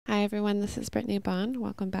Hi everyone, this is Brittnee Bond.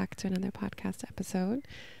 Welcome back to another podcast episode.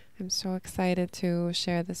 I'm so excited to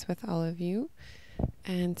share this with all of you.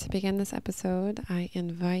 And to begin this episode, I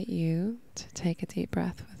invite you to take a deep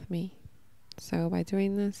breath with me. So by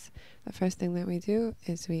doing this, the first thing that we do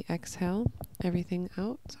is we exhale everything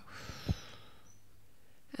out.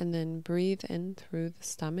 And then breathe in through the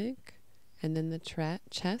stomach, and then the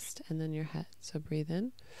chest, and then your head. So breathe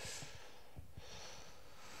in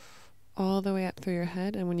all the way up through your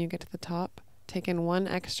head, and when you get to the top, take in one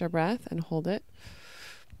extra breath and hold it,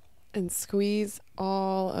 and squeeze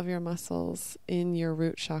all of your muscles in your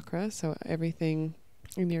root chakra, so everything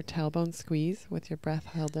in your tailbone squeeze with your breath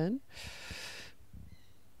held in,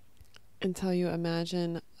 until you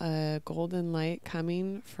imagine a golden light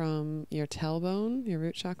coming from your tailbone, your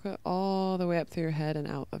root chakra, all the way up through your head and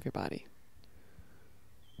out of your body.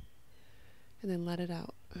 And then let it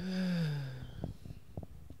out.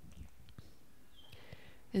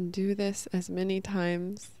 And do this as many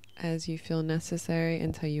times as you feel necessary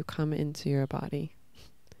until you come into your body.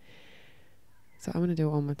 So I'm going to do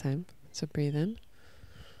it one more time. So breathe in.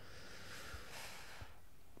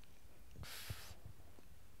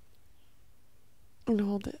 And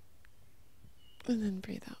hold it. And then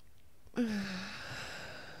breathe out.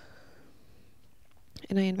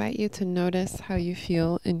 And I invite you to notice how you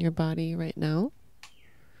feel in your body right now.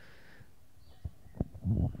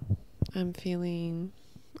 I'm feeling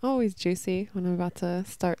always juicy when I'm about to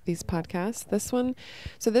start these podcasts. This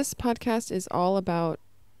podcast is all about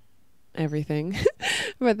everything.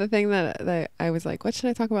 But the thing that I was like, what should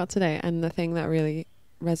I talk about today? And the thing that really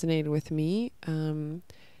resonated with me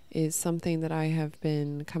is something that I have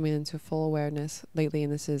been coming into full awareness lately,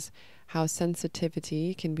 and this is how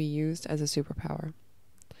sensitivity can be used as a superpower.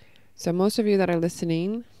 So most of you that are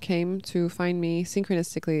listening came to find me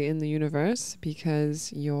synchronistically in the universe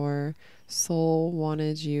because your soul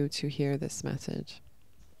wanted you to hear this message.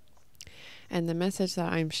 And the message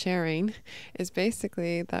that I'm sharing is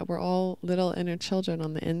basically that we're all little inner children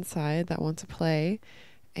on the inside that want to play,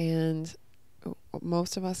 and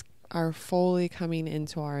most of us are fully coming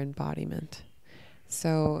into our embodiment.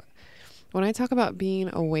 So when I talk about being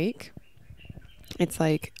awake, it's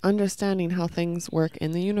like understanding how things work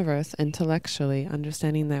in the universe intellectually,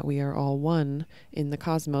 understanding that we are all one in the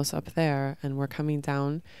cosmos up there, and we're coming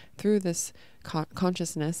down through this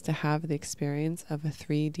consciousness to have the experience of a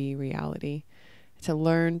 3D reality, to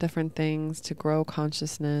learn different things, to grow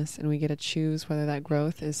consciousness, and we get to choose whether that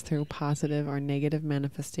growth is through positive or negative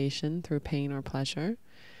manifestation, through pain or pleasure,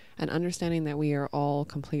 and understanding that we are all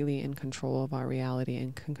completely in control of our reality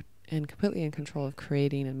and completely in control of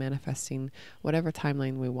creating and manifesting whatever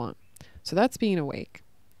timeline we want. So that's being awake.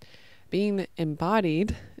 Being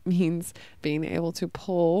embodied means being able to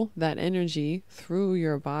pull that energy through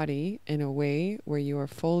your body in a way where you are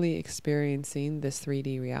fully experiencing this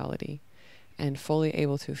 3D reality and fully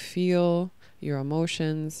able to feel your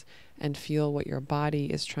emotions and feel what your body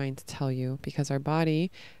is trying to tell you, because our body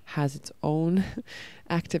has its own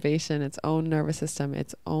activation, its own nervous system,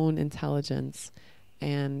 its own intelligence,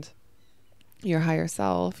 and your higher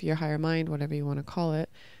self, your higher mind, whatever you want to call it,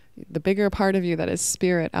 the bigger part of you that is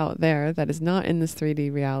spirit out there, that is not in this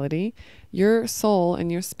 3D reality, your soul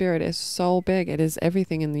and your spirit is so big. It is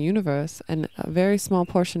everything in the universe, and a very small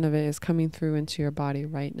portion of it is coming through into your body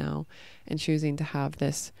right now and choosing to have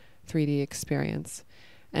this 3D experience.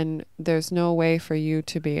 And there's no way for you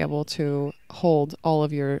to be able to hold all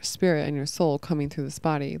of your spirit and your soul coming through this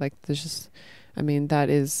body. Like there's just, that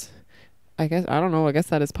is, I guess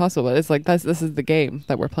that is possible. It's like this is the game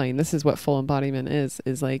that we're playing. This is what full embodiment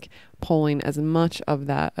is like pulling as much of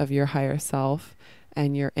that of your higher self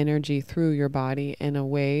and your energy through your body in a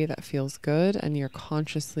way that feels good and you're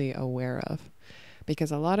consciously aware of.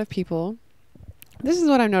 Because a lot of people, this is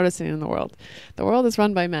what I'm noticing in the world. The world is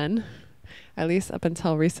run by men, at least up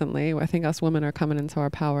until recently. I think us women are coming into our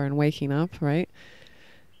power and waking up, right?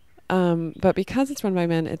 But because it's run by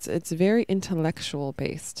men, it's very intellectual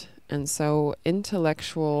based. And so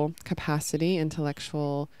intellectual capacity,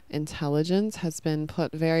 intellectual intelligence has been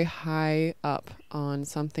put very high up on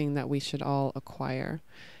something that we should all acquire.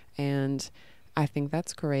 And I think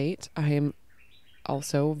that's great. I am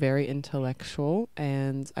also very intellectual,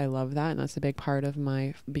 and I love that. And that's a big part of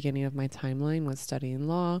my beginning of my timeline was studying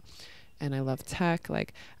law. And I love tech.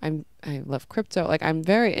 Like I love crypto. Like I'm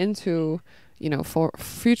very into, for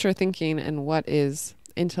future thinking and what is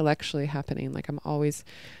intellectually happening. Like I'm always,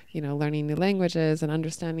 learning new languages and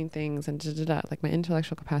understanding things and like my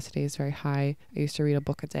intellectual capacity is very high. I used to read a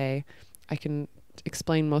book a day. I can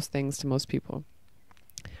explain most things to most people.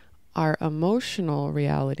 Our emotional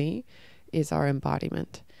reality is our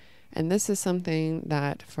embodiment. And this is something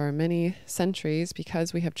that for many centuries,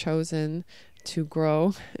 because we have chosen to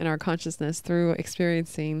grow in our consciousness through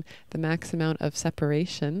experiencing the max amount of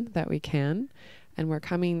separation that we can. And we're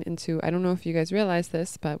coming into, I don't know if you guys realize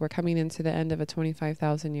this, but we're coming into the end of a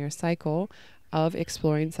 25,000 year cycle of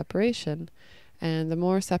exploring separation. And the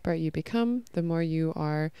more separate you become, the more you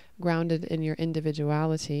are grounded in your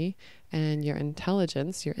individuality and your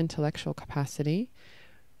intelligence, your intellectual capacity,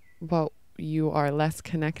 but you are less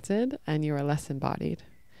connected and you are less embodied.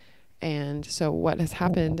 And so what has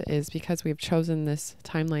happened is, because we've chosen this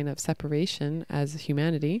timeline of separation as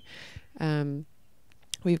humanity,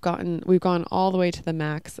 we've gone all the way to the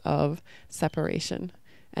max of separation.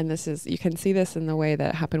 And this is, you can see this in the way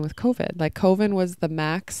that happened with COVID. Like COVID was the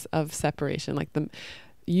max of separation. Like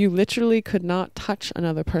you literally could not touch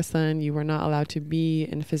another person. You were not allowed to be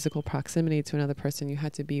in physical proximity to another person. You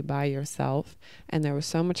had to be by yourself. And there was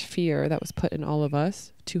so much fear that was put in all of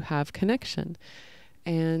us to have connection.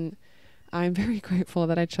 And I'm very grateful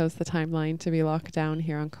that I chose the timeline to be locked down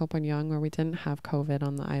here on Koh Phangan, where we didn't have COVID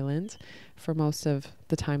on the island for most of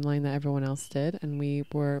the timeline that everyone else did. And we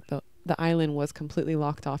were, the island was completely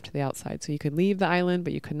locked off to the outside. So you could leave the island,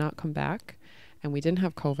 but you could not come back. And we didn't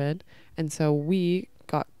have COVID. And so we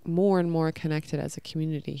got more and more connected as a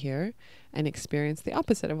community here and experienced the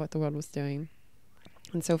opposite of what the world was doing.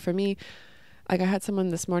 And so for me, like I had someone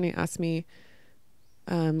this morning ask me,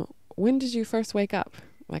 when did you first wake up?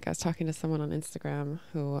 Like I was talking to someone on Instagram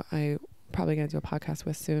who I probably going to do a podcast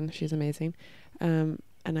with soon. She's amazing. And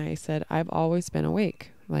I said, I've always been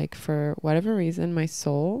awake. Like for whatever reason, my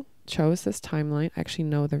soul chose this timeline. I actually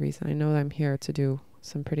know the reason. I know that I'm here to do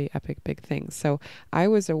some pretty epic, big things. So I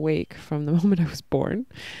was awake from the moment I was born.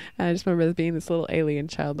 And I just remember being this little alien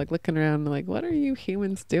child, like looking around like, what are you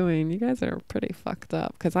humans doing? You guys are pretty fucked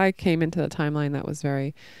up. Because I came into the timeline that was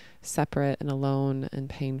very separate and alone and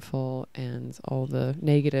painful and all the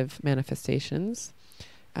negative manifestations.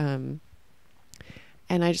 And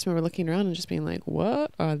I just remember looking around and just being like,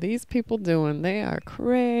 what are these people doing? They are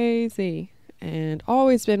crazy. And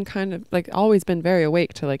always been always been very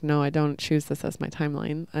awake to like, no, I don't choose this as my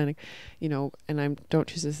timeline. And, and I don't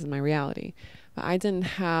choose this as my reality. But I didn't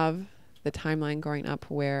have the timeline growing up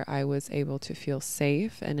where I was able to feel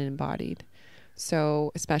safe and embodied.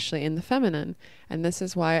 So especially in the feminine. And this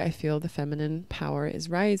is why I feel the feminine power is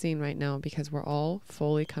rising right now, because we're all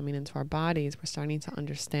fully coming into our bodies. We're starting to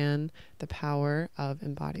understand the power of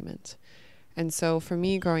embodiment. And so for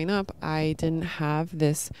me growing up, I didn't have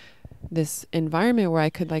this environment where I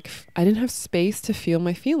could I didn't have space to feel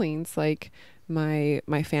my feelings. Like my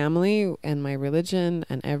family and my religion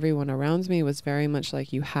and everyone around me was very much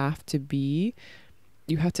like, you have to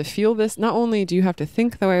feel this. Not only do you have to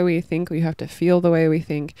think the way we think, you have to feel the way we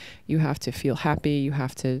think. You have to feel happy. You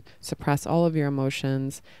have to suppress all of your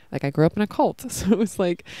emotions. Like I grew up in a cult. So it was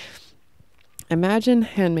like, imagine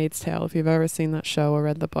Handmaid's Tale. If you've ever seen that show or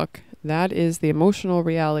read the book, that is the emotional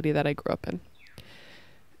reality that I grew up in.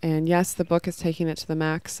 And yes, the book is taking it to the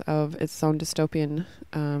max of its own dystopian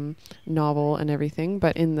novel and everything.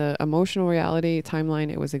 But in the emotional reality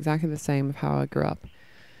timeline, it was exactly the same of how I grew up.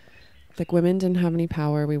 Like women didn't have any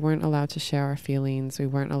power. We weren't allowed to share our feelings. We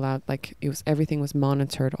weren't allowed, everything was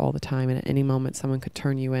monitored all the time. And at any moment, someone could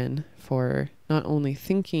turn you in for not only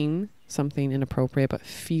thinking something inappropriate, but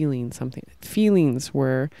feeling something. Feelings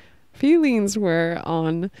were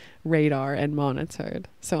on radar and monitored.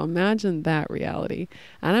 So imagine that reality.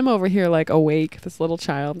 And I'm over here like awake, this little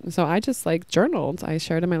child. So I just journaled. I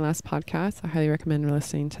shared in my last podcast. I highly recommend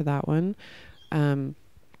listening to that one.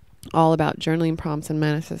 All about journaling prompts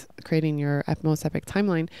and creating your most epic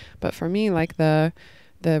timeline. But for me, the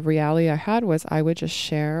reality I had was I would just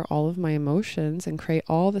share all of my emotions and create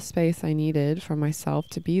all the space I needed for myself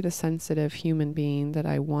to be the sensitive human being that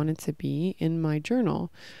I wanted to be in my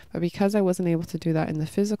journal. But because I wasn't able to do that in the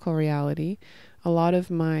physical reality, a lot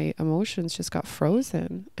of my emotions just got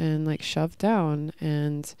frozen and shoved down.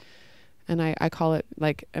 And I call it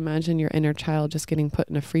imagine your inner child just getting put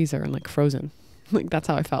in a freezer and frozen. That's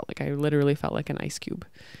how I felt. I literally felt like an ice cube.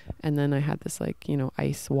 And then I had this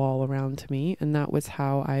ice wall around me. And that was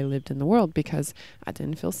how I lived in the world, because I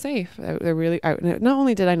didn't feel safe. Not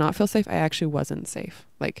only did I not feel safe, I actually wasn't safe.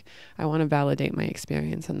 I want to validate my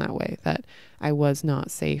experience in that way, that I was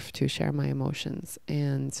not safe to share my emotions.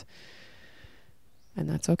 And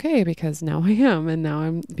that's okay, because now I am.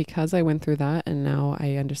 And because I went through that, and now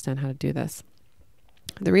I understand how to do this.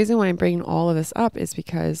 The reason why I'm bringing all of this up is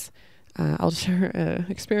because I'll share an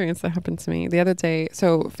experience that happened to me the other day.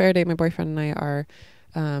 So Ferdi, my boyfriend, and I are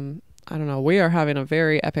I don't know, we are having a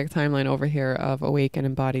very epic timeline over here of awake and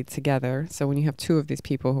embodied together. So when you have two of these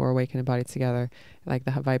people who are awake and embodied together, like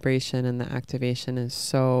the vibration and the activation is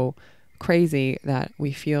so crazy that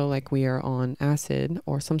we feel like we are on acid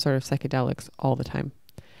or some sort of psychedelics all the time.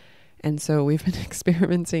 And so we've been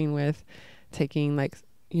experimenting with taking like,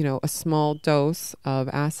 you know, a small dose of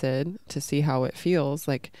acid to see how it feels.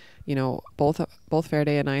 Like, you know, both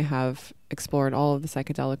Ferdi and I have explored all of the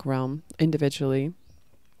psychedelic realm individually,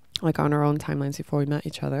 like on our own timelines before we met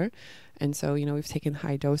each other. And so, you know, we've taken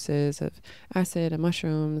high doses of acid and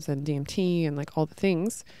mushrooms and DMT and like all the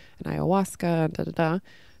things and ayahuasca and da-da-da.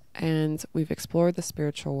 And we've explored the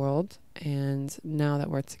spiritual world. And now that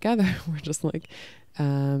we're together, we're just like,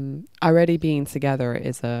 already being together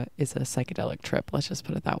is a psychedelic trip. Let's just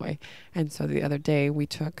put it that way. And so the other day we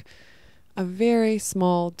took a very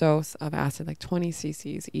small dose of acid, like 20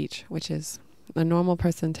 cc's each, which is a normal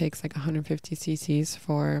person takes like 150 cc's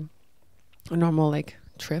for a normal like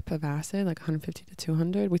trip of acid, like 150 to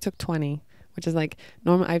 200. We took 20, which is like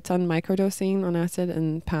normal. I've done microdosing on acid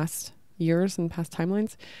in past years and past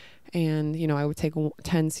timelines. And, you know, I would take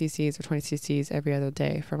 10 cc's or 20 cc's every other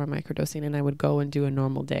day for my microdosing. And I would go and do a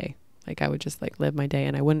normal day. Like I would just like live my day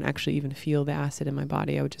and I wouldn't actually even feel the acid in my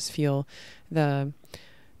body. I would just feel the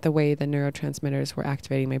way the neurotransmitters were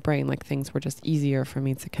activating my brain. Like things were just easier for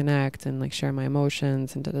me to connect and like share my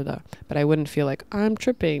emotions and da-da-da. But I wouldn't feel like I'm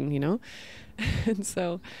tripping, you know? And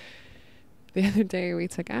so the other day we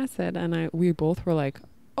took acid and we both were like,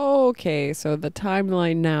 okay, so the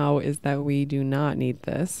timeline now is that we do not need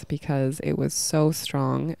this because it was so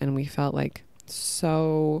strong and we felt like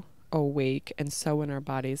so awake and so in our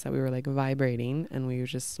bodies that we were like vibrating and we were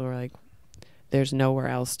just sort of like, there's nowhere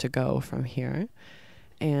else to go from here.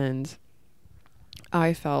 And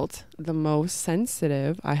I felt the most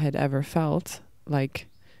sensitive I had ever felt, like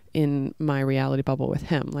in my reality bubble with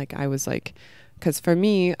him. Like I was like, because for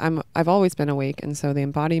me, I've always been awake, and so the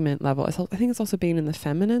embodiment level, I think it's also being in the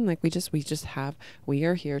feminine. Like we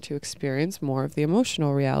are here to experience more of the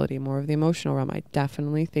emotional reality, more of the emotional realm. I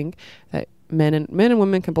definitely think that men and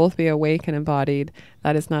women can both be awake and embodied.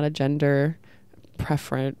 That is not a gender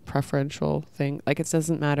preferential thing. Like it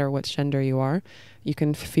doesn't matter what gender you are. You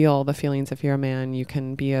can feel the feelings if you're a man. You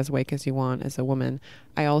can be as awake as you want as a woman.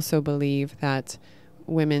 I also believe that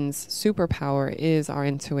women's superpower is our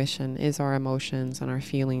intuition, is our emotions and our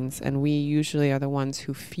feelings. And we usually are the ones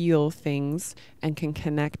who feel things and can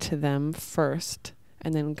connect to them first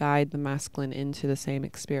and then guide the masculine into the same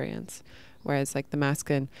experience. Whereas like the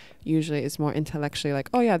masculine usually is more intellectually like,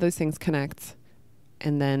 oh yeah, those things connect.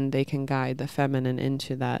 And then they can guide the feminine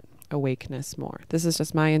into that awakeness more. This is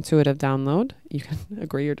just my intuitive download. You can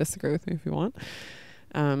agree or disagree with me if you want.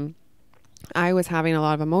 I was having a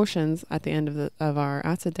lot of emotions at the end of our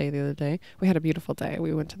acid day the other day. We had a beautiful day.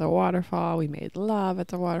 We went to the waterfall. We made love at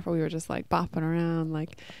the waterfall. We were just like bopping around,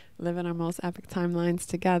 like living our most epic timelines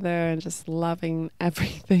together and just loving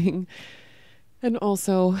everything. And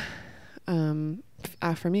also,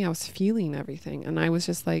 for me, I was feeling everything. And I was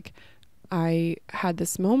just like, I had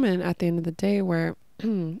this moment at the end of the day where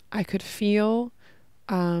I could feel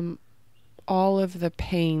all of the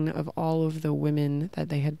pain of all of the women that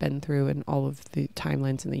they had been through and all of the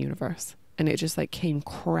timelines in the universe. And it just like came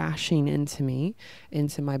crashing into me,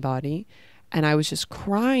 into my body. And I was just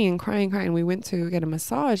crying. We went to get a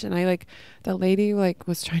massage and the lady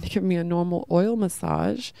was trying to give me a normal oil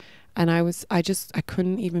massage. And I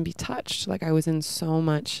couldn't even be touched. Like I was in so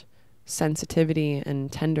much sensitivity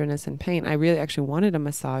and tenderness and pain. I really actually wanted a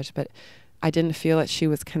massage, but I didn't feel that she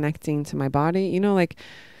was connecting to my body. You know, like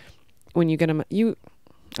when you get I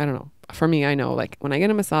don't know. For me, I know like when I get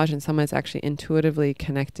a massage and someone's actually intuitively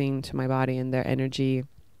connecting to my body and their energy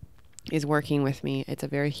is working with me, it's a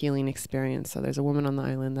very healing experience. So there's a woman on the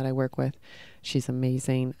island that I work with. She's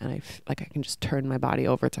amazing. And I can just turn my body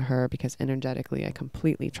over to her because energetically I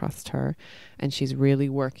completely trust her and she's really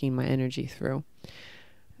working my energy through.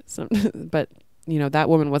 So, but you know, that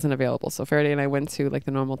woman wasn't available. So Ferdi and I went to like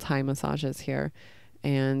the normal Thai massages here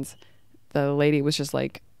and the lady was just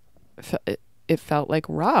like, it felt like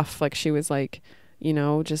rough. Like she was like, you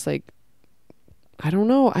know, just like, I don't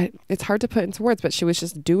know. It's hard to put into words, but she was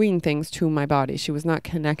just doing things to my body. She was not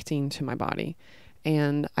connecting to my body.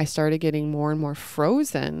 And I started getting more and more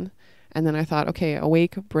frozen. And then I thought, okay, the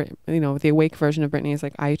awake version of Brittnee is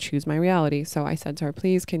like, I choose my reality. So I said to her,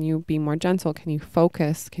 please, can you be more gentle? Can you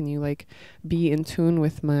focus? Can you like be in tune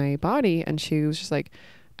with my body? And she was just like,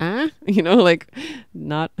 you know, like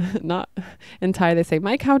not in Thai, they say,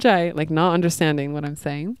 my khao jai, like not understanding what I'm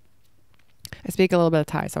saying. I speak a little bit of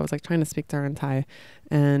Thai. So I was like trying to speak to her in Thai.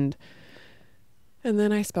 And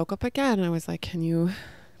then I spoke up again. And I was like, can you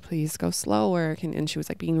please go slower. And she was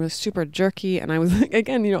like being really super jerky. And I was like,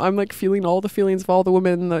 again, I'm like feeling all the feelings of all the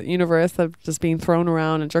women in the universe of just being thrown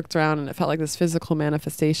around and jerked around. And it felt like this physical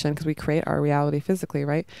manifestation because we create our reality physically,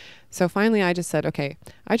 right? So finally I just said, okay,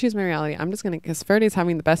 I choose my reality. I'm just going to, because Ferdi's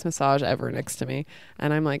having the best massage ever next to me.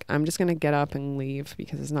 And I'm like, I'm just going to get up and leave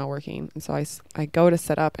because it's not working. And so I go to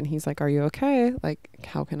sit up and he's like, are you okay? Like,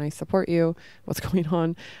 how can I support you? What's going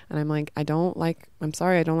on? And I'm like, I'm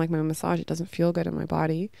sorry, I don't like my massage. It doesn't feel good in my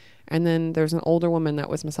body. And then there's an older woman that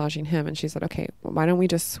was massaging him. And she said, okay, well, why don't we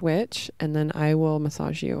just switch? And then I will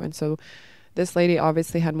massage you. And so this lady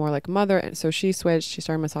obviously had more like mother. And so she switched. She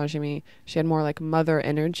started massaging me. She had more like mother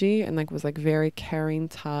energy and like was like very caring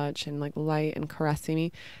touch and like light and caressing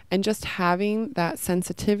me. And just having that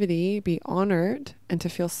sensitivity be honored and to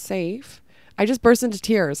feel safe, I just burst into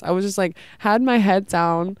tears. I was just like, had my head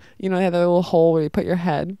down, they had that little hole where you put your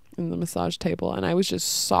head in the massage table. And I was just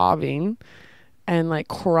sobbing and like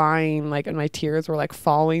crying, like, and my tears were like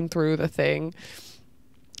falling through the thing.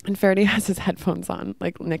 And Ferdi has his headphones on,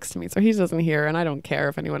 like next to me. So he doesn't hear, and I don't care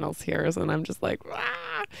if anyone else hears. And I'm just like,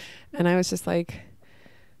 ah! And I was just like,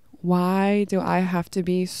 why do I have to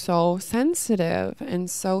be so sensitive and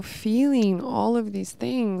so feeling all of these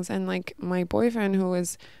things? And like my boyfriend, who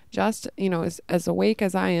is just, is as awake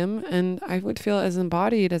as I am, and I would feel as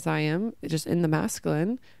embodied as I am, just in the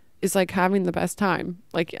masculine, is like having the best time,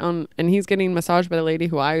 like and he's getting massaged by a lady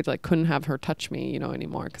who I like couldn't have her touch me,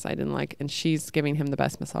 anymore because I didn't like, and she's giving him the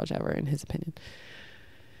best massage ever in his opinion.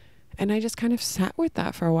 And I just kind of sat with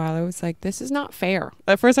that for a while. I was like, this is not fair.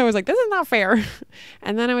 At first I was like, this is not fair.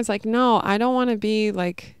 And then I was like, no, I don't want to be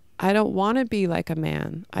like a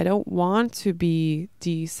man. I don't want to be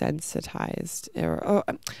desensitized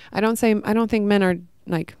I don't think men are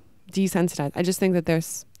like desensitized. I just think that their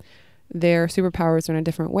superpowers are in a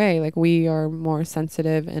different way. Like we are more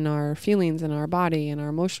sensitive in our feelings, in our body, in our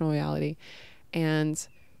emotional reality. And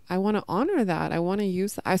I want to honor that. I want to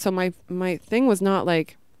use that. So my thing was not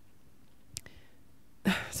like,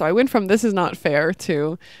 so I went from this is not fair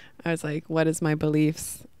to, I was like, what is my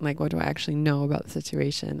beliefs? Like, what do I actually know about the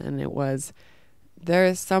situation? And it was, there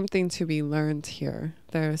is something to be learned here.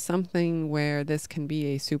 There is something where this can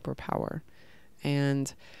be a superpower.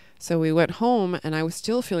 And so we went home and I was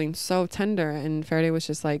still feeling so tender, and Ferdi was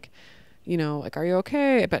just like, like, are you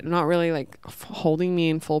okay? But not really like holding me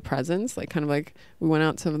in full presence. Like kind of like we went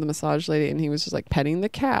out to the massage lady and he was just like petting the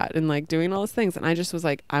cat and like doing all those things. And I just was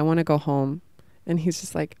like, I want to go home. And he's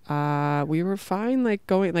just like, we were fine. Like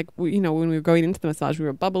going, like, when we were going into the massage, we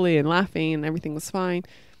were bubbly and laughing and everything was fine.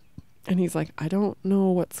 And he's like, I don't know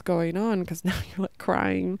what's going on because now you're like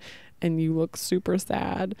crying and you look super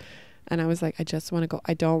sad. And I was like, I just want to go.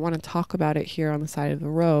 I don't want to talk about it here on the side of the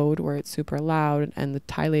road where it's super loud and the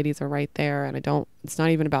Thai ladies are right there. And it's not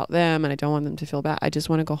even about them. And I don't want them to feel bad. I just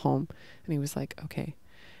want to go home. And he was like, okay.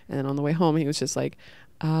 And then on the way home, he was just like,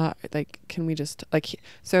 can we just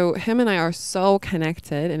so him and I are so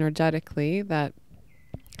connected energetically that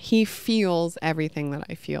he feels everything that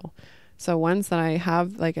I feel. So once that I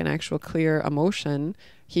have like an actual clear emotion,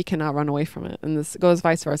 he cannot run away from it. And this goes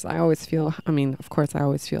vice versa. I always feel, of course I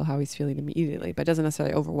always feel how he's feeling immediately, but it doesn't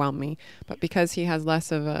necessarily overwhelm me. But because he has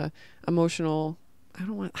less of a emotional,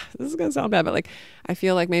 this is going to sound bad, but like, I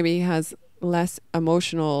feel like maybe he has less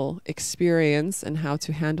emotional experience in how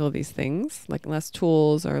to handle these things, like less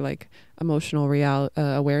tools or like emotional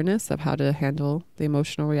awareness of how to handle the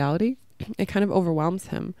emotional reality. It kind of overwhelms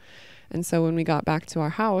him. And so when we got back to our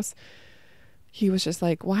house, he was just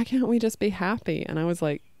like, why can't we just be happy? And I was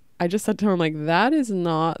like, I just said to him, like, that is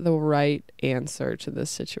not the right answer to this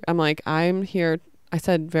situation. I'm like, I'm here. I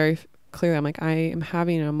said very clearly, I'm like, I am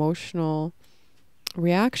having an emotional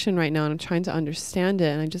reaction right now and I'm trying to understand it.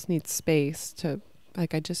 And I just need space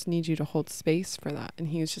I just need you to hold space for that. And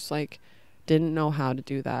he was just like, didn't know how to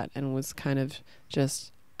do that and was kind of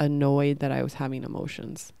just annoyed that I was having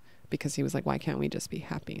emotions because he was like, why can't we just be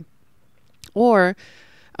happy? Or,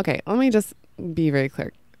 okay, let me just be very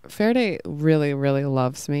clear. Ferdi really, really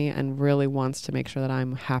loves me and really wants to make sure that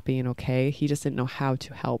I'm happy and okay. He just didn't know how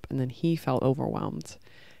to help. And then he felt overwhelmed.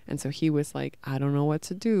 And so he was like, I don't know what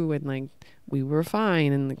to do. And like, we were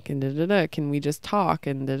fine. And can we just talk?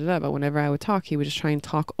 And But whenever I would talk, he would just try and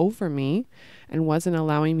talk over me and wasn't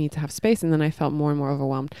allowing me to have space. And then I felt more and more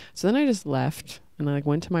overwhelmed. So then I just left and I like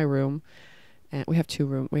went to my room, and we have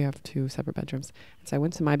two separate bedrooms. And so I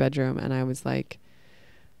went to my bedroom and I was like,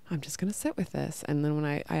 I'm just going to sit with this. And then when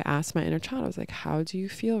I asked my inner child, I was like, how do you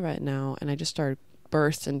feel right now? And I just started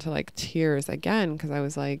burst into like tears again. Cause I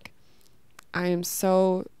was like, my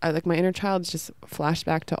inner child just flashed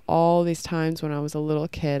back to all these times when I was a little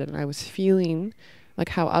kid and I was feeling Like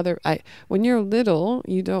how when you're little,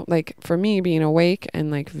 you don't, like, for me being awake and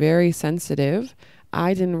like very sensitive,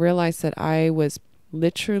 I didn't realize that I was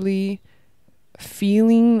literally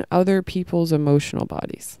feeling other people's emotional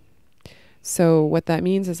bodies. So what that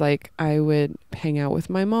means is, like, I would hang out with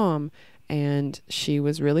my mom and she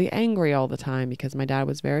was really angry all the time because my dad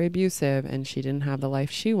was very abusive and she didn't have the life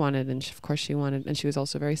she wanted. And of course she wanted, and she was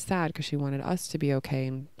also very sad because she wanted us to be okay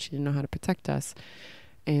and she didn't know how to protect us.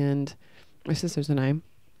 And my sisters and I.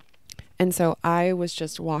 And so I was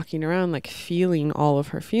just walking around like feeling all of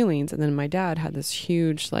her feelings. And then my dad had this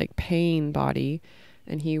huge like pain body,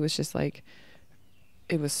 and he was just like,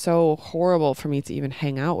 it was so horrible for me to even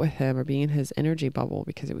hang out with him or be in his energy bubble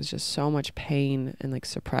because it was just so much pain and like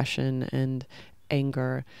suppression and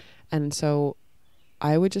anger. And so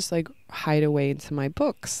I would just like hide away into my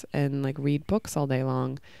books and like read books all day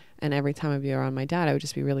long. And every time I'd be around my dad, I would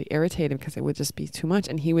just be really irritated because it would just be too much.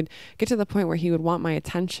 And he would get to the point where he would want my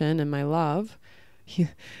attention and my love.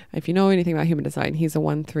 If you know anything about human design, he's a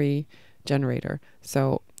 1-3 generator.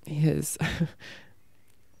 So his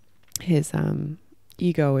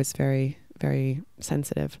ego is very, very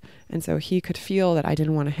sensitive. And so he could feel that I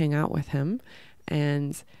didn't want to hang out with him.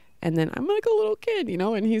 And then I'm like a little kid, you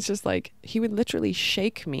know, and he's just like, he would literally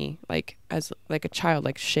shake me like as like a child,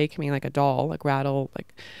 like shake me like a doll, like rattle,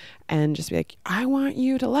 like, and just be like, I want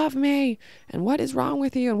you to love me. And what is wrong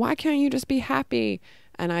with you? And why can't you just be happy?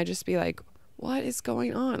 And I just be like, what is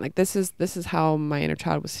going on? Like, this is how my inner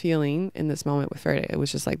child was feeling in this moment with Ferdi. It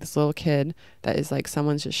was just like this little kid that is like,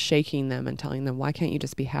 someone's just shaking them and telling them, why can't you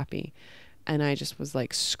just be happy? And I just was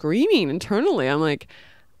like screaming internally. I'm like,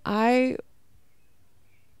 I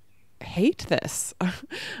hate this.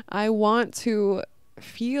 I want to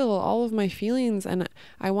feel all of my feelings, and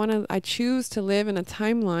I choose to live in a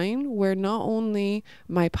timeline where not only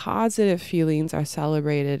my positive feelings are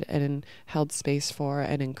celebrated and held space for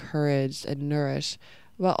and encouraged and nourished,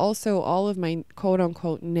 but also all of my quote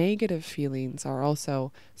unquote negative feelings are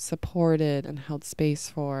also supported and held space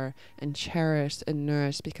for and cherished and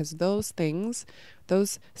nourished, because those things,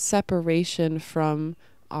 those separation from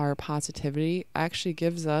our positivity actually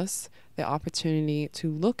gives us the opportunity to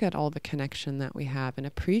look at all the connection that we have and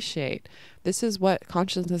appreciate. This is what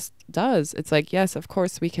consciousness does. It's like, yes, of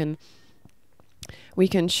course we can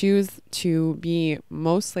choose to be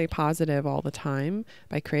mostly positive all the time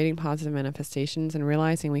by creating positive manifestations and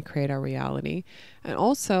realizing we create our reality. And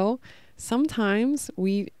also sometimes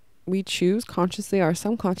we choose consciously or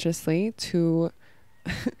subconsciously to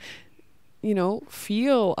you know,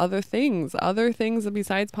 feel other things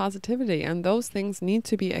besides positivity. And those things need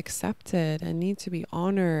to be accepted and need to be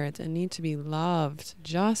honored and need to be loved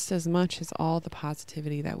just as much as all the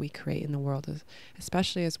positivity that we create in the world,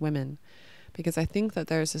 especially as women. Because I think that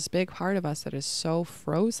there's this big part of us that is so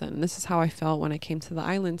frozen. This is how I felt when I came to the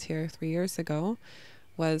island here 3 years ago.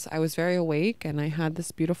 Was I was very awake and I had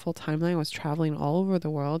this beautiful timeline. I was traveling all over the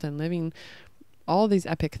world and living all these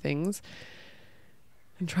epic things,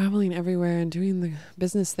 and traveling everywhere and doing the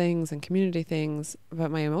business things and community things.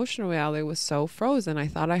 But my emotional reality was so frozen. I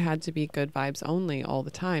thought I had to be good vibes only all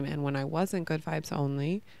the time. And when I wasn't good vibes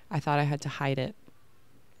only, I thought I had to hide it.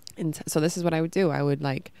 And so this is what I would do. I would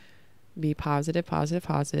like be positive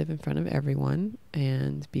in front of everyone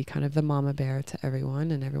and be kind of the mama bear to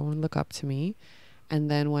everyone, and everyone would look up to me.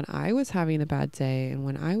 And then when I was having a bad day and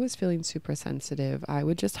when I was feeling super sensitive, I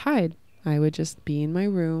would just hide. I would just be in my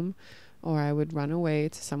room, or I would run away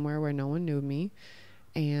to somewhere where no one knew me,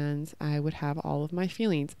 and I would have all of my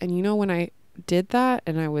feelings. And you know, when I did that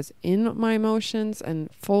and I was in my emotions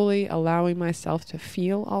and fully allowing myself to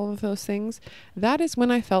feel all of those things, that is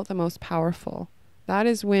when I felt the most powerful. That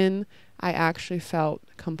is when I actually felt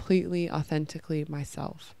completely, authentically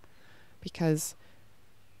myself, because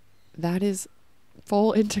that is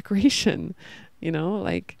full integration, you know,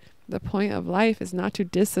 like, the point of life is not to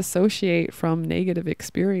disassociate from negative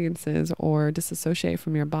experiences or disassociate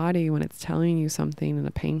from your body when it's telling you something in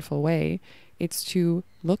a painful way. It's to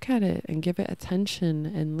look at it and give it attention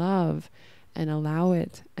and love and allow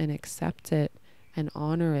it and accept it and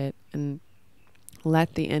honor it and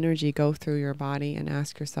let the energy go through your body and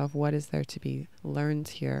ask yourself, what is there to be learned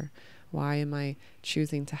here? Why am I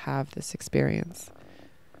choosing to have this experience?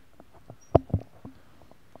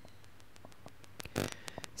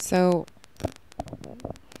 So,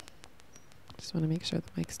 just want to make sure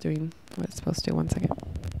the mic's doing what it's supposed to. 1 second.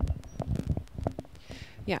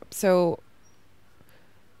 Yeah, so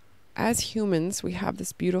as humans, we have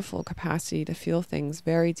this beautiful capacity to feel things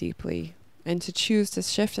very deeply and to choose to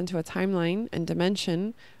shift into a timeline and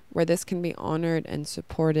dimension where this can be honored and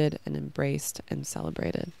supported and embraced and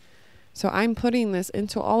celebrated. So I'm putting this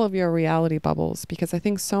into all of your reality bubbles, because I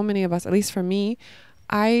think so many of us, at least for me,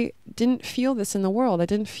 I didn't feel this in the world. I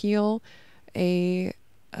didn't feel a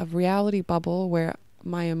reality bubble where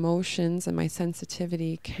my emotions and my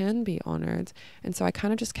sensitivity can be honored. And so I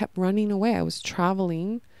kind of just kept running away. I was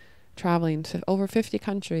traveling to over 50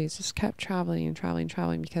 countries, just kept traveling,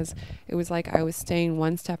 because it was like I was staying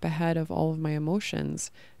one step ahead of all of my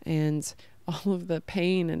emotions and all of the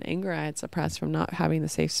pain and anger I had suppressed from not having the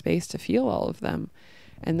safe space to feel all of them.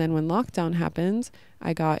 And then when lockdown happened,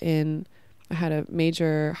 I had a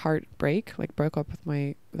major heartbreak, like broke up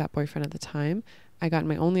with that boyfriend at the time. I got in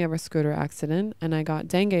my only ever scooter accident, and I got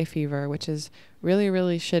dengue fever, which is really,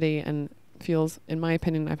 really shitty and feels, in my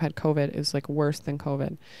opinion, I've had COVID. It was like worse than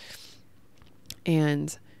COVID.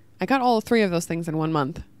 And I got all three of those things in 1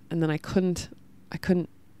 month. And then I couldn't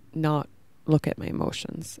not look at my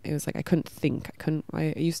emotions. It was like, I couldn't think.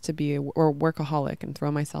 I used to be a workaholic and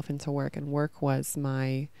throw myself into work, and work was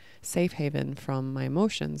my safe haven from my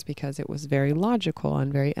emotions because it was very logical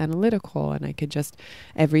and very analytical, and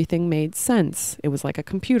everything made sense. It was like a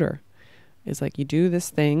computer. It's like, you do this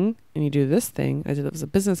thing and you do this thing. I was a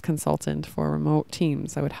business consultant for remote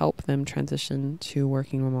teams. I would help them transition to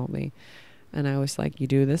working remotely. And I was like, you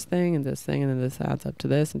do this thing and then this adds up to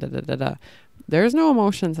this and da-da-da-da. There's no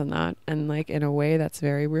emotions in that. And like, in a way that's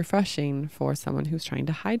very refreshing for someone who's trying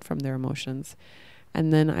to hide from their emotions.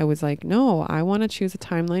 And then I was like, no, I want to choose a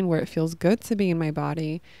timeline where it feels good to be in my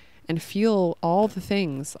body and feel all the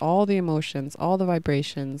things, all the emotions, all the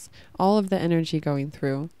vibrations, all of the energy going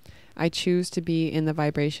through. I choose to be in the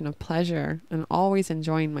vibration of pleasure and always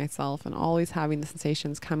enjoying myself and always having the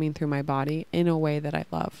sensations coming through my body in a way that I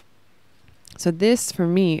love. So this for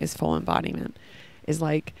me is full embodiment, is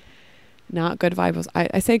like not good vibes.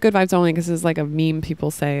 I say good vibes only because it's like a meme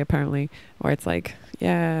people say apparently, where it's like,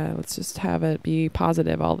 yeah, let's just have it be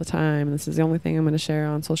positive all the time. And this is the only thing I'm going to share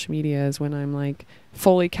on social media is when I'm like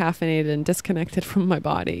fully caffeinated and disconnected from my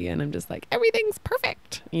body. And I'm just like, everything's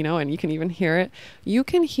perfect, and you can even hear it. You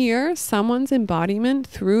can hear someone's embodiment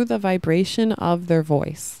through the vibration of their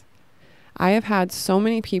voice. I have had so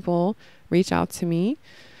many people reach out to me,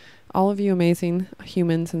 all of you amazing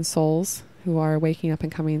humans and souls who are waking up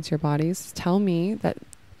and coming into your bodies, tell me that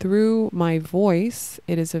through my voice,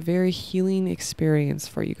 it is a very healing experience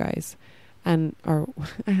for you guys. Or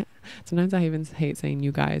sometimes I even hate saying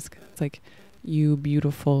you guys. It's like, you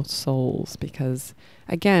beautiful souls, because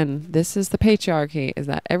again, this is the patriarchy, is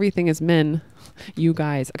that everything is men, you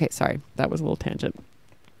guys. Okay, sorry, that was a little tangent.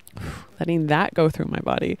 Letting that go through my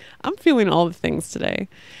body. I'm feeling all the things today.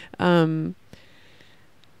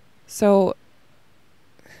 So,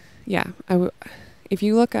 yeah, if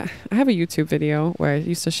you look at, I have a YouTube video where I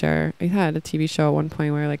used to share, I had a TV show at one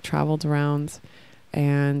point where I like traveled around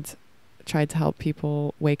and tried to help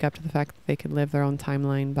people wake up to the fact that they could live their own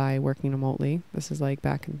timeline by working remotely. This is like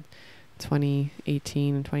back in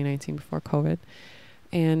 2018 and 2019 before COVID.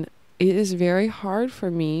 And it is very hard for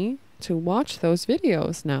me to watch those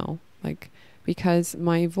videos now, like, because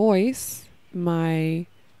my voice, my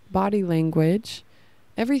body language,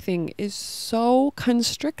 everything is so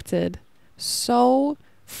constricted, so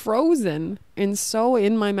frozen, and so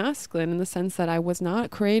in my masculine, in the sense that I was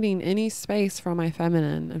not creating any space for my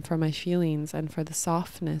feminine and for my feelings and for the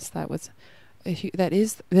softness that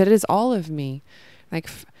is all of me. Like,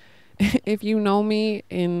 if you know me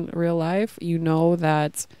in real life, you know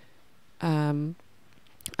that I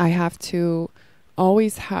have to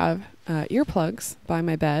always have earplugs by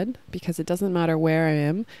my bed, because it doesn't matter where I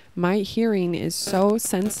am. My hearing is so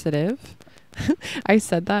sensitive. I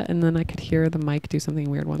said that and then I could hear the mic do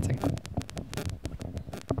something weird. 1 second.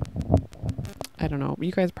 I don't know.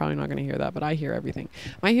 You guys are probably not going to hear that, but I hear everything.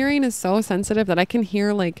 My hearing is so sensitive that I can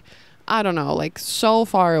hear, like, I don't know, like so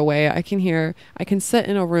far away. I can sit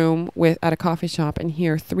in a room at a coffee shop and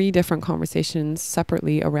hear 3 different conversations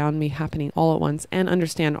separately around me happening all at once, and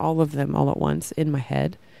understand all of them all at once in my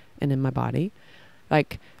head and in my body.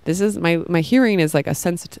 Like, this is my hearing is like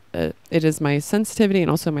it is my sensitivity and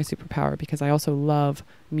also my superpower, because I also love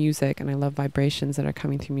music and I love vibrations that are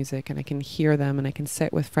coming through music, and I can hear them, and I can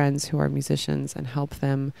sit with friends who are musicians and help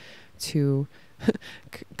them to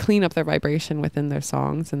clean up their vibration within their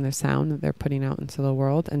songs and their sound that they're putting out into the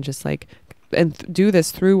world, and just like, do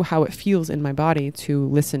this through how it feels in my body to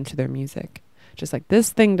listen to their music. Just like, this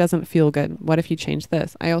thing doesn't feel good. What if you change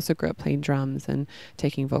this? I also grew up playing drums and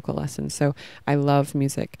taking vocal lessons, so I love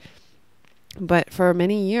music. But for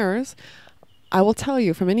many years, I will tell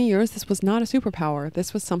you, for many years, this was not a superpower.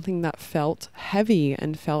 This was something that felt heavy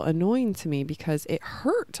and felt annoying to me, because it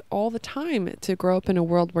hurt all the time to grow up in a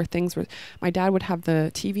world where things were, my dad would have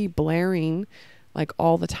the TV blaring like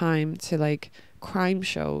all the time to like crime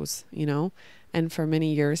shows, you know? And for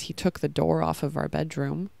many years, he took the door off of our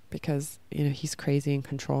bedroom because, you know, he's crazy and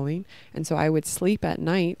controlling. And so I would sleep at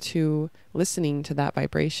night to listening to that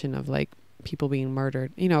vibration of like people being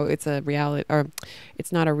murdered. You know, it's a reality, or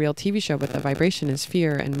it's not a real TV show, but the vibration is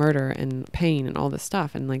fear and murder and pain and all this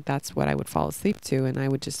stuff. And like, that's what I would fall asleep to. And I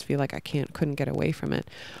would just feel like I couldn't get away from it.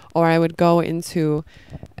 Or I would go into,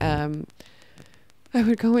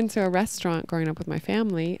 a restaurant growing up with my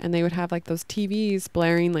family, and they would have like those TVs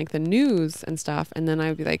blaring like the news and stuff. And then I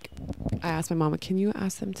would be like, I asked my mama, can you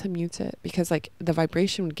ask them to mute it? Because like the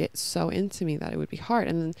vibration would get so into me that it would be hard.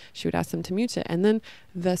 And then she would ask them to mute it. And then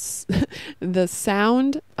the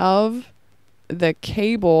sound of the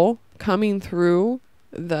cable coming through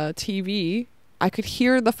the TV, I could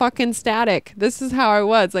hear the fucking static. This is how I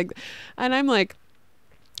was like, and I'm like,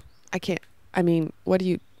 I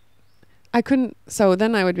couldn't. So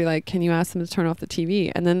then I would be like, can you ask them to turn off the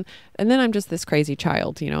TV? And then I'm just this crazy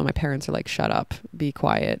child, you know, my parents are like, shut up, be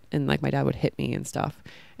quiet. And like my dad would hit me and stuff.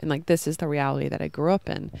 And like, this is the reality that I grew up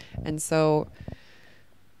in. And so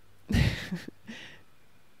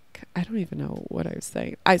I don't even know what I was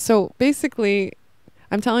saying. So basically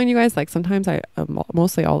I'm telling you guys, like sometimes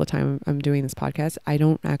mostly all the time I'm doing this podcast, I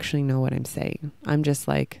don't actually know what I'm saying. I'm just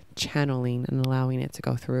like channeling and allowing it to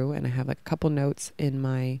go through. And I have like a couple notes in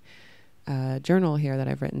my journal here that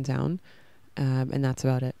I've written down, and that's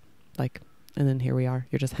about it. Like, and then here we are.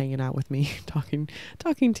 You're just hanging out with me, talking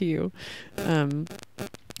to you.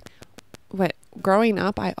 But growing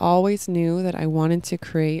up, I always knew that I wanted to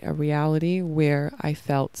create a reality where I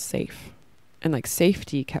felt safe, and like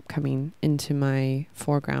safety kept coming into my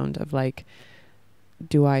foreground of like,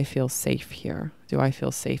 do I feel safe here? Do I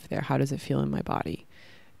feel safe there? How does it feel in my body?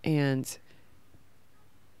 And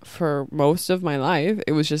for most of my life,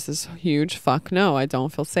 it was just this huge fuck no, I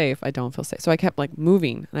don't feel safe. So I kept like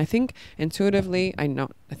moving. And I think intuitively, I know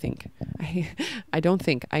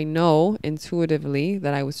intuitively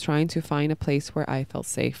that I was trying to find a place where I felt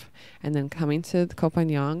safe. And then coming to the Koh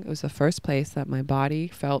Phangan, it was the first place that my body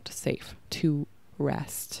felt safe to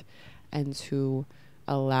rest and to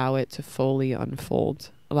allow it to fully unfold,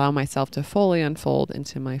 allow myself to fully unfold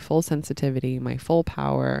into my full sensitivity, my full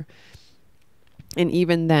power. And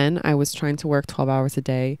even then, I was trying to work 12 hours a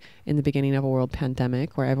day in the beginning of a world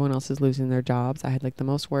pandemic where everyone else is losing their jobs. I had like the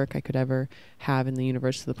most work I could ever have in the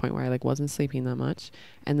universe, to the point where I like wasn't sleeping that much.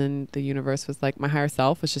 And then the universe was like, my higher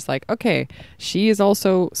self was just like, okay, she is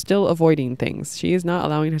also still avoiding things. She is not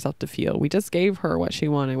allowing herself to feel. We just gave her what she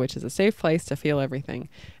wanted, which is a safe place to feel everything.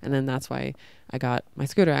 And then that's why I got my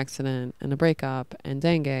scooter accident and a breakup and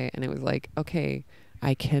dengue. And it was like, okay,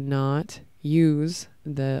 I cannot use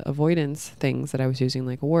the avoidance things that I was using,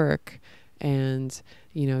 like work and,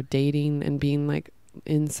 you know, dating and being like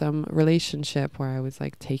in some relationship where I was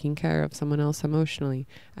like taking care of someone else emotionally.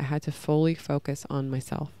 I had to fully focus on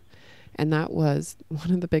myself. And that was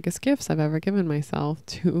one of the biggest gifts I've ever given myself,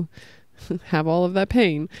 to have all of that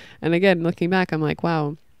pain. And again, looking back, I'm like,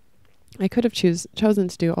 wow, I could have chosen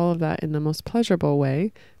to do all of that in the most pleasurable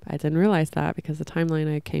way. But I didn't realize that, because the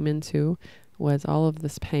timeline I came into was all of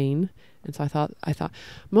this pain. And so I thought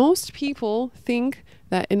most people think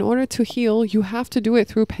that in order to heal, you have to do it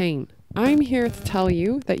through pain. I'm here to tell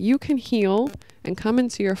you that you can heal and come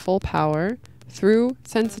into your full power through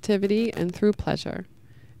sensitivity and through pleasure.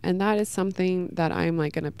 And that is something that I'm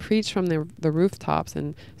like going to preach from the rooftops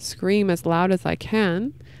and scream as loud as I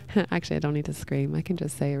can. Actually, I don't need to scream. I can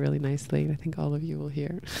just say it really nicely. I think all of you will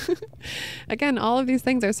hear. Again, all of these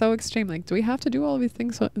things are so extreme. Like, do we have to do all of these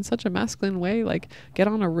things in such a masculine way? Like, get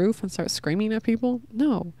on a roof and start screaming at people?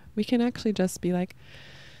 No, we can actually just be like,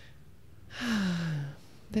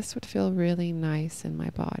 this would feel really nice in my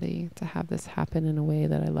body to have this happen in a way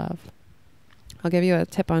that I love. I'll give you a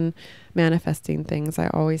tip on manifesting things. I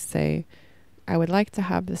always say, I would like to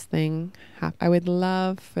have this thing. I would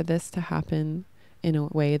love for this to happen in a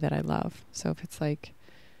way that I love. So if it's like,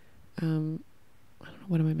 I don't know,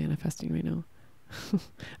 what am I manifesting right now?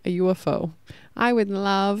 A UFO. I would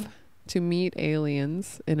love to meet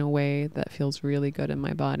aliens in a way that feels really good in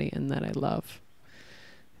my body and that I love.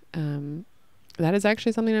 That is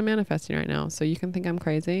actually something I'm manifesting right now. So you can think I'm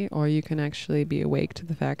crazy, or you can actually be awake to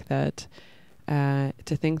the fact that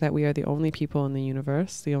to think that we are the only people in the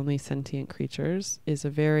universe, the only sentient creatures, is a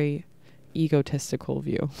very egotistical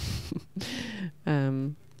view.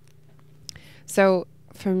 So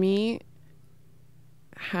for me,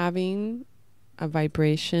 having a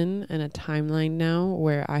vibration and a timeline now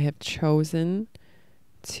where I have chosen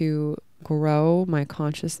to grow my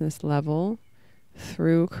consciousness level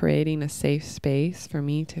through creating a safe space for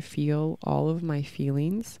me to feel all of my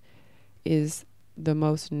feelings is the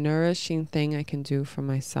most nourishing thing I can do for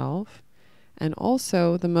myself, and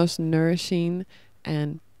also the most nourishing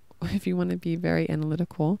and, if you want to be very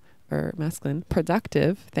analytical or masculine,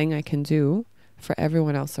 productive thing I can do for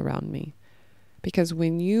everyone else around me. Because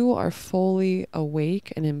when you are fully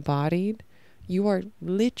awake and embodied, you are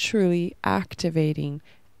literally activating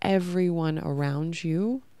everyone around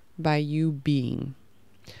you by you being.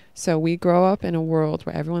 So we grow up in a world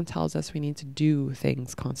where everyone tells us we need to do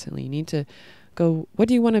things constantly. You need to go, what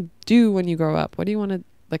do you want to do when you grow up? What do you want to,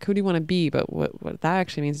 like, who do you want to be? But what that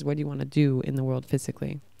actually means is, what do you want to do in the world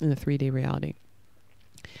physically, in the 3D reality?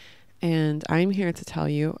 And I'm here to tell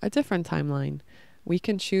you a different timeline. We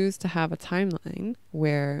can choose to have a timeline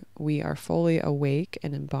where we are fully awake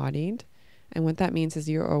and embodied. And what that means is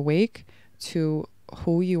you're awake to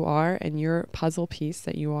who you are and your puzzle piece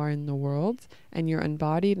that you are in the world, and you're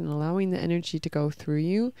embodied and allowing the energy to go through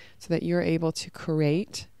you so that you're able to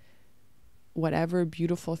create whatever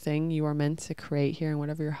beautiful thing you are meant to create here, and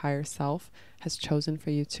whatever your higher self has chosen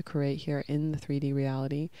for you to create here in the 3D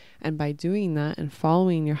reality. And by doing that and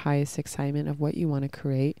following your highest excitement of what you want to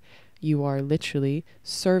create, you are literally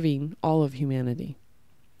serving all of humanity.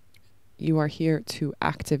 You are here to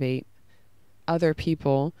activate other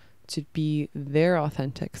people to be their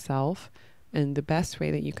authentic self. And the best way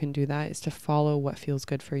that you can do that is to follow what feels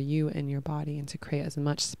good for you and your body, and to create as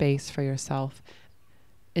much space for yourself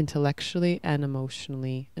intellectually and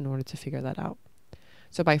emotionally in order to figure that out.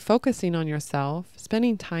 So by focusing on yourself,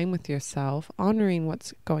 spending time with yourself, honoring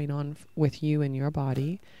what's going on with you and your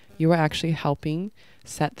body, you are actually helping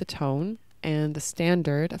set the tone and the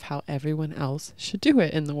standard of how everyone else should do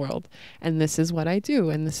it in the world. And this is what I do.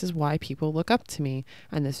 And this is why people look up to me.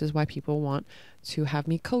 And this is why people want to have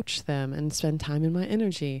me coach them and spend time in my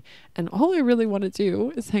energy. And all I really want to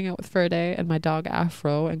do is hang out with Ferdi and my dog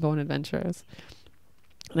Afro and go on adventures.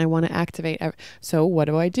 And I want to activate. So what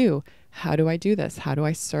do I do? How do I do this? How do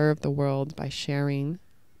I serve the world? By sharing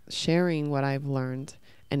what I've learned.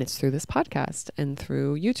 And it's through this podcast and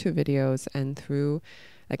through YouTube videos and through,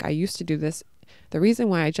 like, I used to do this. The reason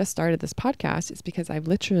why I just started this podcast is because I've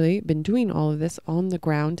literally been doing all of this on the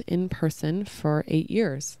ground in person for 8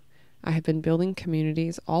 years. I have been building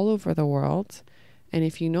communities all over the world. And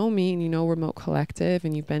if you know me and you know Remote Collective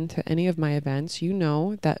and you've been to any of my events, you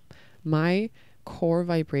know that my core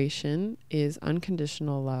vibration is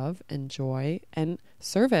unconditional love and joy and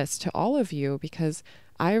service to all of you, because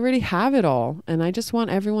I already have it all and I just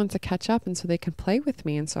want everyone to catch up and so they can play with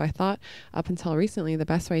me. And so I thought up until recently, the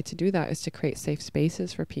best way to do that is to create safe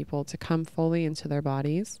spaces for people to come fully into their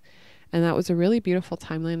bodies. And that was a really beautiful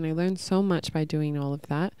timeline. And I learned so much by doing all of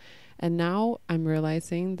that. And now I'm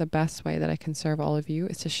realizing the best way that I can serve all of you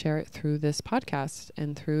is to share it through this podcast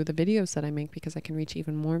and through the videos that I make, because I can reach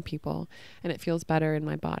even more people and it feels better in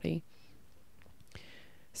my body.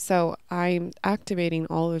 So I'm activating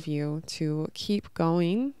all of you to keep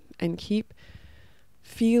going and keep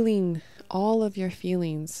feeling all of your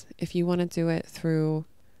feelings. If you want to do it through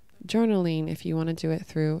journaling, if you want to do it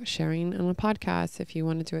through sharing on a podcast, if you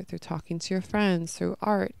want to do it through talking to your friends, through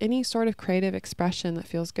art, any sort of creative expression that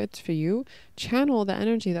feels good for you, channel the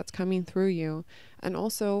energy that's coming through you. And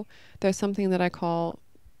also there's something that I call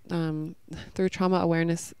through trauma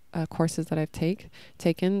awareness courses that I've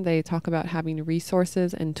taken, they talk about having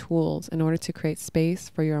resources and tools in order to create space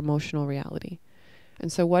for your emotional reality.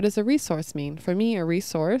 And so what does a resource mean? For me, a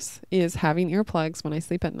resource is having earplugs when I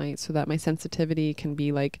sleep at night so that my sensitivity can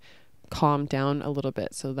be like calmed down a little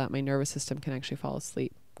bit so that my nervous system can actually fall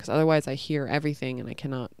asleep. Because otherwise I hear everything and I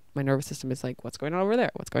cannot, my nervous system is like, what's going on over there?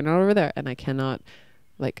 What's going on over there? And I cannot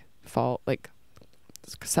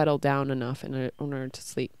settle down enough in order to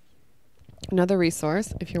sleep. Another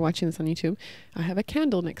resource, if you're watching this on YouTube, I have a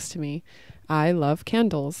candle next to me. I love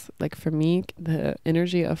candles. Like, for me, the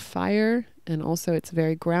energy of fire, and also it's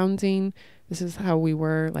very grounding. This is how we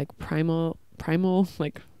were, like, primal,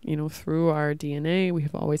 like, you know, through our DNA. We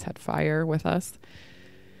have always had fire with us.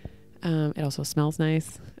 It also smells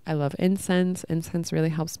nice. I love incense. Incense really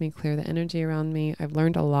helps me clear the energy around me. I've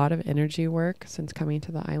learned a lot of energy work since coming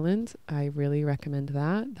to the island. I really recommend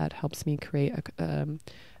that. That helps me create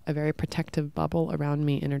a very protective bubble around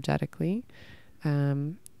me energetically.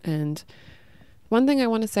 And one thing I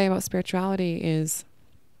want to say about spirituality is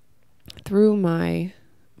through my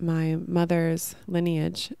mother's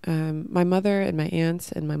lineage, my mother and my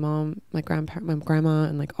aunts and my mom, my grandma,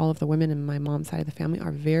 and like all of the women in my mom's side of the family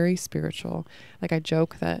are very spiritual. Like, I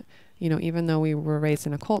joke that, you know, even though we were raised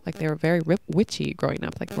in a cult, like, they were very witchy growing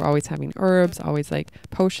up. Like, we're always having herbs, always like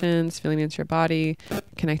potions, feeling into your body,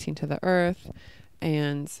 connecting to the earth.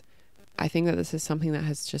 And I think that this is something that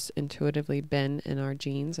has just intuitively been in our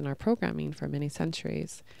genes and our programming for many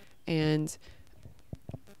centuries. And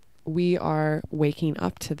we are waking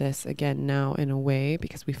up to this again now in a way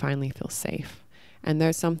because we finally feel safe. And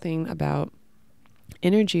there's something about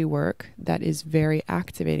energy work that is very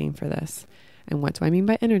activating for this. And what do I mean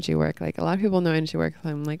by energy work? Like, a lot of people know energy work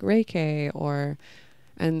from like Reiki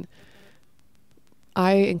and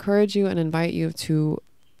I encourage you and invite you to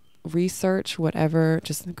research whatever,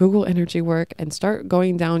 just Google energy work and start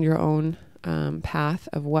going down your own path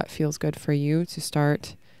of what feels good for you to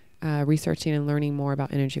start researching and learning more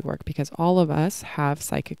about energy work, because all of us have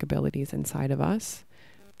psychic abilities inside of us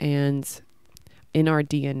and in our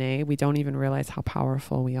DNA. We don't even realize how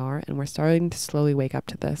powerful we are, and we're starting to slowly wake up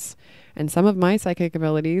to this. And some of my psychic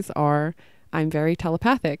abilities are, I'm very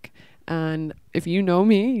telepathic. And if you know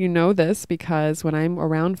me, you know this, because when I'm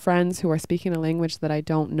around friends who are speaking a language that I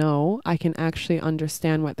don't know, I can actually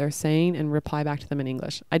understand what they're saying and reply back to them in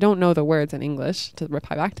English. I don't know the words in English to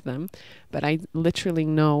reply back to them, but I literally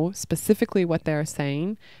know specifically what they're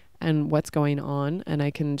saying and what's going on, and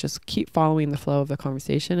I can just keep following the flow of the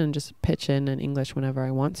conversation and just pitch in English whenever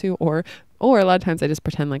I want to, or a lot of times I just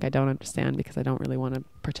pretend like I don't understand because I don't really want to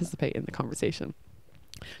participate in the conversation,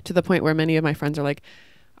 to the point where many of my friends are like,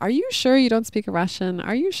 are you sure you don't speak Russian?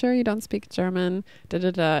 Are you sure you don't speak German?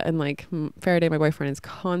 And like Ferdi, my boyfriend, is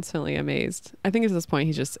constantly amazed. I think at this point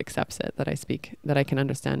he just accepts it that I can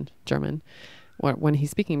understand German when he's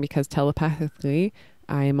speaking, because telepathically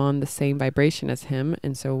I am on the same vibration as him.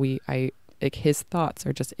 And so like his thoughts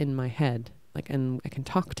are just in my head. Like, and I can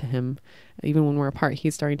talk to him even when we're apart.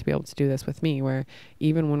 He's starting to be able to do this with me, where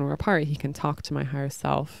even when we're apart, he can talk to my higher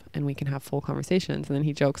self and we can have full conversations. And then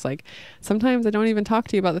he jokes like, sometimes I don't even talk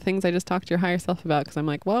to you about the things I just talked to your higher self about. Cause I'm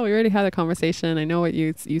like, well, we already had a conversation. I know what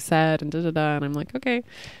you said and And I'm like, okay.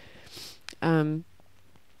 And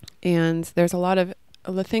there's a lot of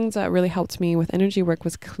the things that really helped me with energy work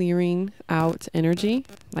was clearing out energy.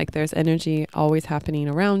 Like, there's energy always happening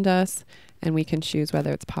around us, and we can choose whether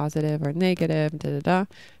it's positive or negative,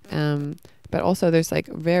 but also there's like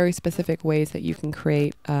very specific ways that you can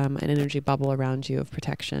create an energy bubble around you of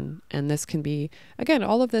protection. And this can be, again,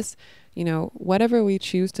 all of this, whatever we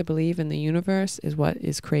choose to believe in the universe is what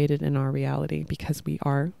is created in our reality, because we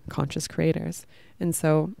are conscious creators. And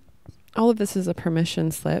so all of this is a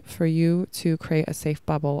permission slip for you to create a safe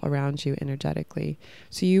bubble around you energetically.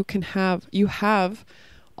 So you have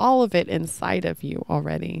all of it inside of you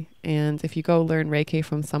already. And if you go learn Reiki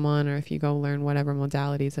from someone, or if you go learn whatever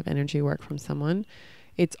modalities of energy work from someone,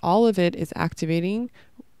 it's all of it is activating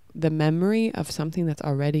the memory of something that's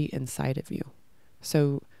already inside of you.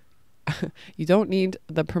 So you don't need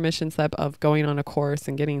the permission slip of going on a course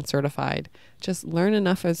and getting certified. Just learn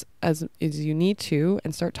enough as you need to,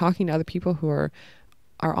 and start talking to other people who are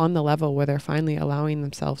on the level where they're finally allowing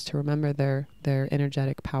themselves to remember their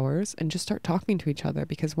energetic powers, and just start talking to each other.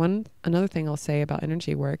 Because another thing I'll say about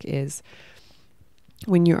energy work is,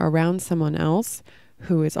 when you're around someone else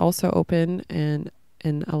who is also open and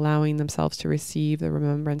allowing themselves to receive the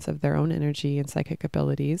remembrance of their own energy and psychic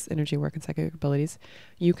abilities, energy work and psychic abilities,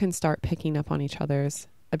 you can start picking up on each other's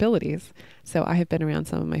abilities. So I have been around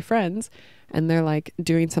some of my friends, and they're like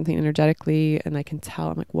doing something energetically, and I can tell,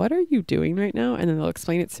 I'm like, what are you doing right now? And then they'll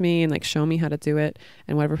explain it to me and like show me how to do it,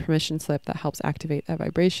 and whatever permission slip that helps activate that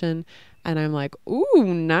vibration. And I'm like, ooh,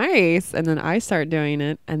 nice. And then I start doing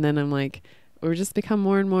it, and then I'm like, we're just become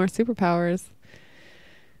more and more superpowers.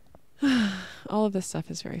 All of this stuff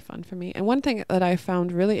is very fun for me. And one thing that I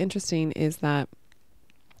found really interesting is that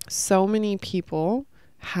so many people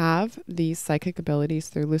have these psychic abilities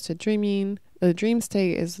through lucid dreaming. The dream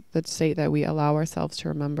state is the state that we allow ourselves to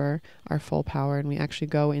remember our full power, and we actually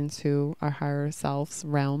go into our higher self's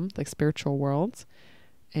realm, like spiritual worlds,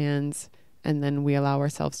 and then we allow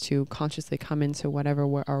ourselves to consciously come into whatever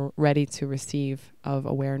we are ready to receive of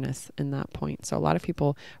awareness in that point. So a lot of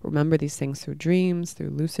people remember these things through dreams, through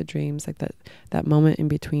lucid dreams. Like that moment in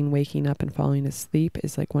between waking up and falling asleep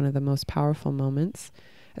is like one of the most powerful moments,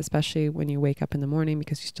 especially when you wake up in the morning,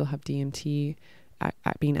 because you still have DMT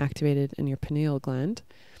being activated in your pineal gland.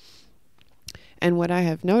 And what I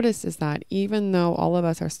have noticed is that even though all of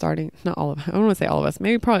us are starting, not all of, I don't want to say all of us,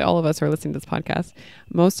 maybe probably all of us who are listening to this podcast,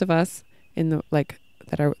 most of us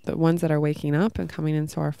that are the ones that are waking up and coming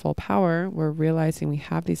into our full power, we're realizing we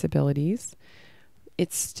have these abilities.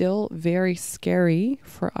 It's still very scary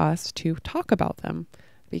for us to talk about them,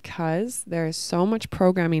 because there is so much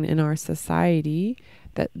programming in our society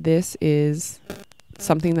that this is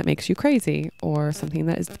something that makes you crazy, or something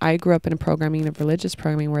that is, I grew up in a religious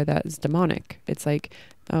programming where that is demonic. It's like,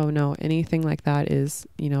 oh no, anything like that is,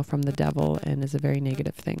 from the devil and is a very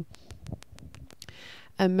negative thing.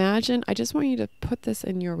 Imagine, I just want you to put this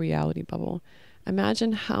in your reality bubble.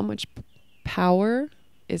 Imagine how much power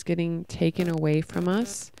is getting taken away from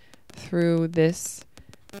us through this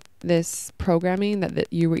programming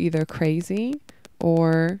that you were either crazy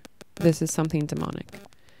or this is something demonic.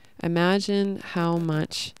 Imagine how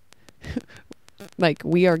much like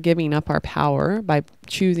we are giving up our power by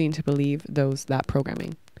choosing to believe that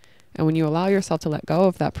programming. And when you allow yourself to let go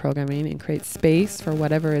of that programming and create space for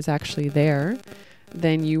whatever is actually there,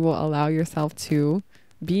 then you will allow yourself to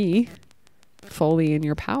be fully in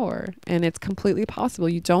your power. And it's completely possible.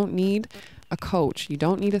 You don't need a coach. You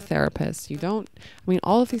don't need a therapist.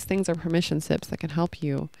 All of these things are permission slips that can help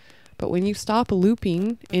you. But when you stop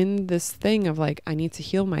looping in this thing of like, I need to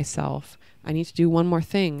heal myself, I need to do one more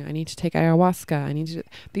thing, I need to take ayahuasca,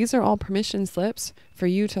 these are all permission slips for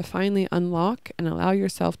you to finally unlock and allow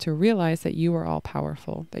yourself to realize that you are all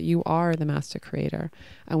powerful, that you are the master creator.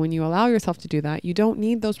 And when you allow yourself to do that, you don't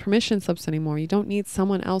need those permission slips anymore. You don't need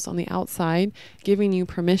someone else on the outside giving you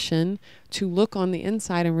permission to look on the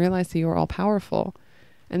inside and realize that you're all powerful.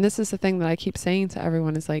 And this is the thing that I keep saying to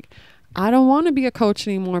everyone is like, I don't want to be a coach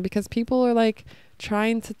anymore because people are like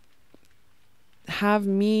trying to have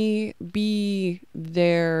me be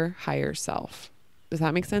their higher self. Does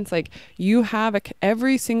that make sense? Like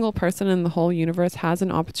every single person in the whole universe has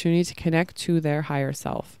an opportunity to connect to their higher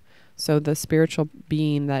self. So the spiritual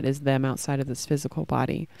being that is them outside of this physical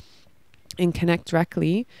body, and connect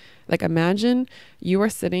directly. Like imagine you are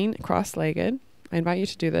sitting cross-legged. I invite you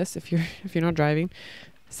to do this if you're not driving.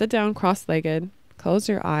 Sit down cross-legged, close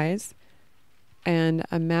your eyes, and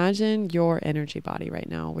imagine your energy body right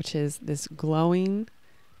now, which is this glowing,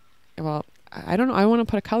 well, I don't know, I want to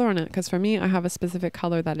put a color on it because for me, I have a specific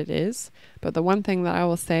color that it is. But the one thing that I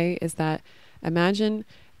will say is that imagine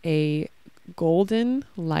a golden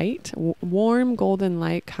light, warm golden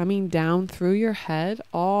light coming down through your head,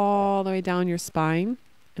 all the way down your spine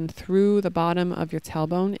and through the bottom of your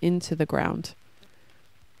tailbone into the ground.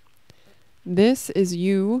 This is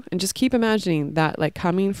you. And just keep imagining that like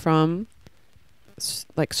coming from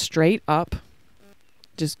like straight up,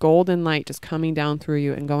 just golden light just coming down through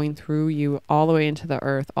you and going through you all the way into the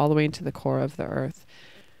earth, all the way into the core of the earth.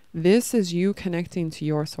 This is you connecting to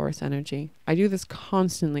your source energy. I do this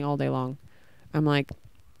constantly all day long. I'm like,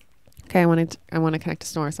 okay, I want to connect to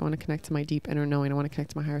source. I want to connect to my deep inner knowing. I want to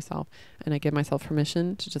connect to my higher self. And I give myself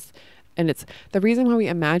permission to just, and it's the reason why we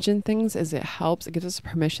imagine things is it gives us a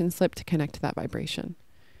permission slip to connect to that vibration.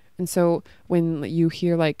 And so when you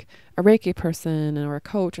hear like a Reiki person or a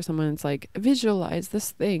coach or someone, it's like, visualize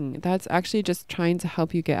this thing. That's actually just trying to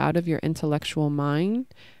help you get out of your intellectual mind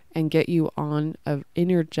and get you on an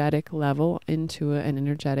energetic level into an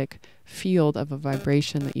energetic field of a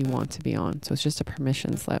vibration that you want to be on. So it's just a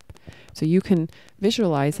permission slip. So you can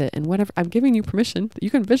visualize it in whatever, I'm giving you permission that you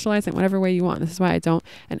can visualize it in whatever way you want. This is why I don't,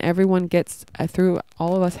 and everyone gets, through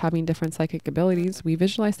all of us having different psychic abilities, we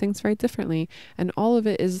visualize things very differently. And all of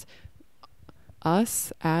it is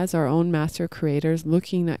us as our own master creators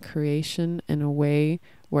looking at creation in a way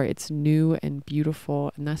where it's new and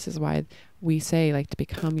beautiful. And this is why we say like to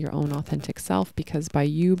become your own authentic self, because by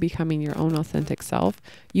you becoming your own authentic self,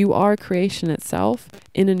 you are creation itself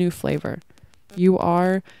in a new flavor. You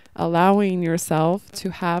are allowing yourself to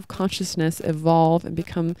have consciousness evolve and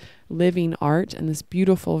become living art and this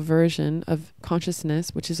beautiful version of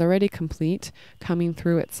consciousness, which is already complete, coming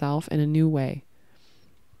through itself in a new way.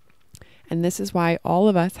 And this is why all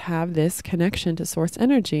of us have this connection to source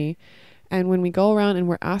energy. And when we go around and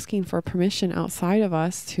we're asking for permission outside of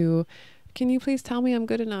us to, can you please tell me I'm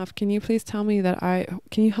good enough? Can you please tell me that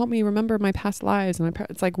can you help me remember my past lives? And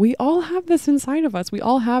it's like, we all have this inside of us. We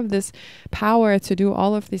all have this power to do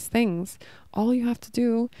all of these things. All you have to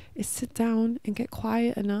do is sit down and get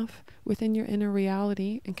quiet enough within your inner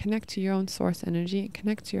reality and connect to your own source energy and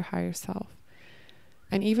connect to your higher self.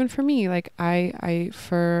 And even for me, like I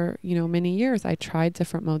for, many years, I tried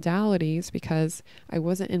different modalities because I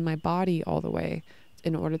wasn't in my body all the way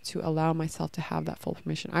in order to allow myself to have that full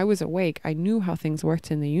permission. I was awake. I knew how things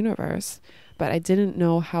worked in the universe, but I didn't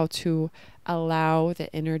know how to allow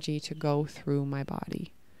the energy to go through my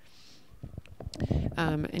body.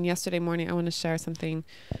 And yesterday morning, I want to share something.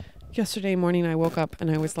 Yesterday morning, I woke up and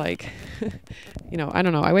I was like, I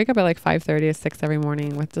don't know. I wake up at like 5:30 or 6 every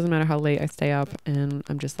morning. It doesn't matter how late I stay up. And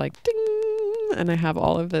I'm just like, ding. And I have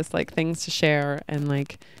all of this like things to share and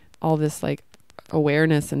like all this like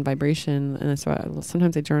awareness and vibration. And so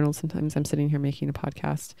sometimes I journal. Sometimes I'm sitting here making a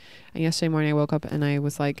podcast. And yesterday morning, I woke up and I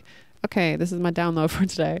was like, okay, this is my download for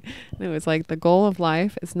today. And it was like, the goal of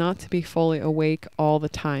life is not to be fully awake all the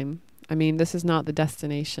time. I mean, this is not the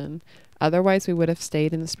destination. Otherwise, we would have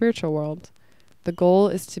stayed in the spiritual world. The goal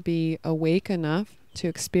is to be awake enough to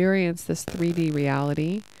experience this 3D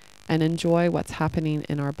reality and enjoy what's happening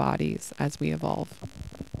in our bodies as we evolve.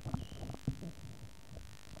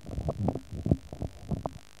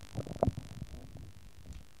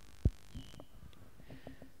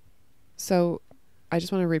 So I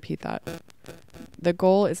just want to repeat that. The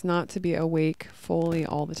goal is not to be awake fully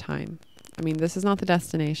all the time. I mean, this is not the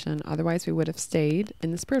destination. Otherwise, we would have stayed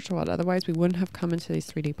in the spiritual world. Otherwise, we wouldn't have come into these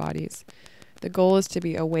 3D bodies. The goal is to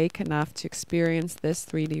be awake enough to experience this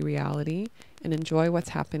 3D reality and enjoy what's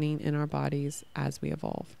happening in our bodies as we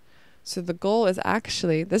evolve. So the goal is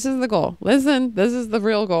actually, this is the goal. Listen, this is the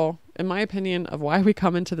real goal, in my opinion, of why we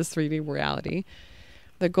come into this 3D reality.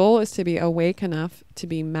 The goal is to be awake enough to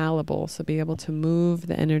be malleable, so be able to move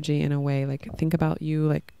the energy in a way. Like, think about you,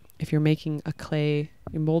 like if you're making a clay,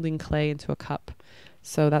 you're molding clay into a cup.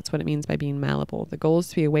 So that's what it means by being malleable. The goal is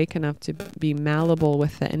to be awake enough to be malleable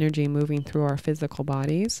with the energy moving through our physical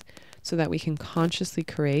bodies so that we can consciously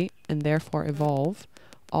create and therefore evolve,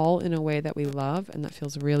 all in a way that we love and that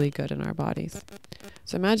feels really good in our bodies.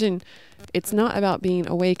 So imagine it's not about being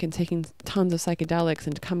awake and taking tons of psychedelics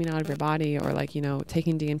and coming out of your body, or like, you know,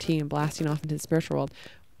 taking DMT and blasting off into the spiritual world.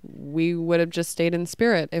 We would have just stayed in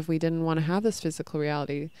spirit if we didn't want to have this physical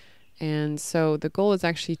reality. And so the goal is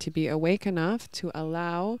actually to be awake enough to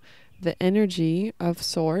allow the energy of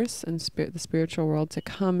source and the spiritual world to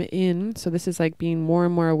come in. So this is like being more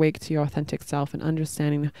and more awake to your authentic self and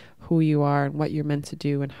understanding who you are and what you're meant to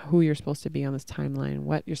do and who you're supposed to be on this timeline,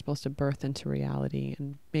 what you're supposed to birth into reality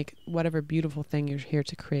and make whatever beautiful thing you're here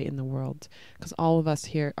to create in the world. Because all of us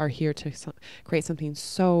here are here to create something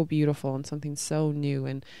so beautiful and something so new.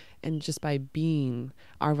 And just by being,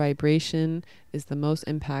 our vibration is the most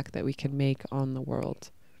impact that we can make on the world.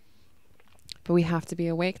 But we have to be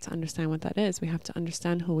awake to understand what that is. We have to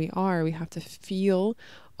understand who we are. We have to feel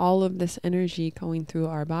all of this energy going through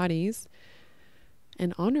our bodies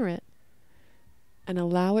and honor it and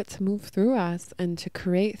allow it to move through us and to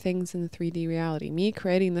create things in the 3D reality. Me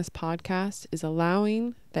creating this podcast is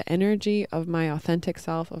allowing the energy of my authentic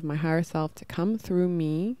self, of my higher self, to come through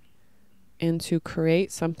me and to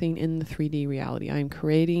create something in the 3D reality. I'm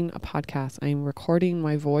creating a podcast. I'm recording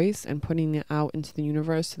my voice and putting it out into the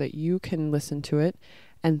universe so that you can listen to it.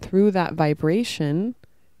 And through that vibration,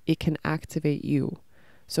 it can activate you.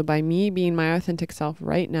 So by me being my authentic self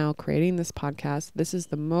right now, creating this podcast, this is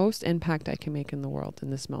the most impact I can make in the world in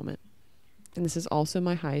this moment. And this is also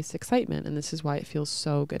my highest excitement. And this is why it feels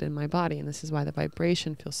so good in my body. And this is why the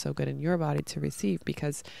vibration feels so good in your body to receive,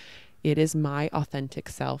 because it is my authentic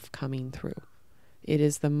self coming through. It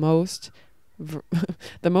is the most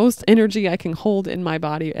energy I can hold in my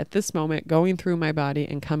body at this moment, going through my body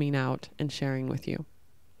and coming out and sharing with you.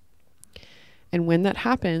 And when that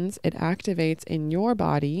happens, it activates in your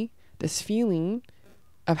body this feeling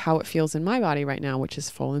of how it feels in my body right now, which is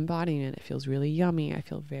full embodiment. It feels really yummy. I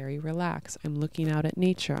feel very relaxed. I'm looking out at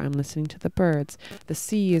nature. I'm listening to the birds. The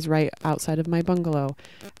sea is right outside of my bungalow.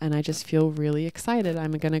 And I just feel really excited.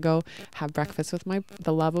 I'm going to go have breakfast with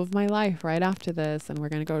the love of my life right after this. And we're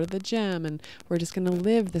going to go to the gym. And we're just going to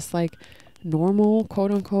live this like normal, quote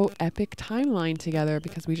unquote, epic timeline together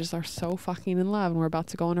because we just are so fucking in love. And we're about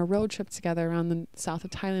to go on a road trip together around the south of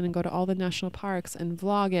Thailand and go to all the national parks and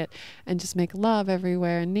vlog it and just make love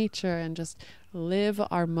everywhere in nature and just live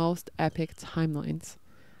our most epic timelines,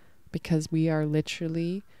 because we are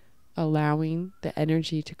literally allowing the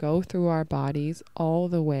energy to go through our bodies all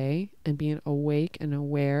the way and being awake and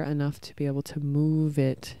aware enough to be able to move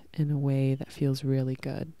it in a way that feels really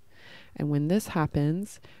good. And when this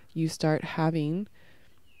happens, you start having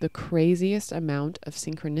the craziest amount of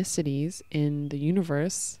synchronicities in the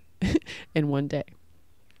universe in one day.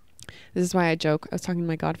 This is why I joke. I was talking to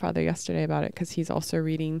my godfather yesterday about it because he's also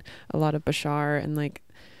reading a lot of Bashar. And like,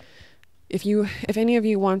 if any of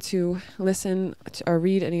you want to listen to, or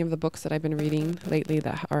read any of the books that I've been reading lately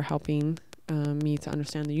that are helping me to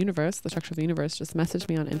understand the universe, the structure of the universe, just message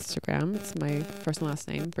me on Instagram. It's my first and last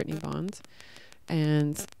name, Brittnee Bond.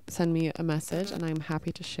 And send me a message, and I'm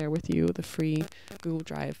happy to share with you the free Google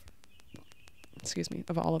Drive,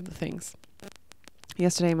 of all of the things.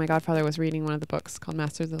 Yesterday, my godfather was reading one of the books called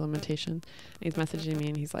Masters of Limitation. And he's messaging me,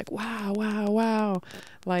 and he's like, wow.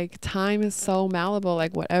 Like, time is so malleable.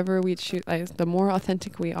 Like, whatever we choose, like, the more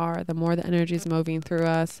authentic we are, the more the energy is moving through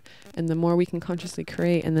us, and the more we can consciously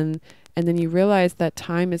create. And then you realize that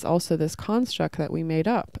time is also this construct that we made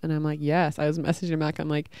up. And I'm like, yes. I was messaging back. I'm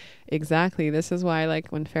like, exactly. This is why,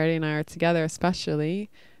 like, when Ferdi and I are together, especially,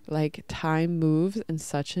 like time moves in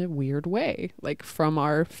such a weird way, like from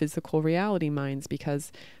our physical reality minds,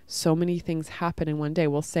 because so many things happen in one day.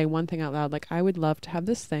 We'll say one thing out loud, like, I would love to have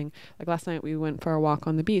this thing. Like last night we went for a walk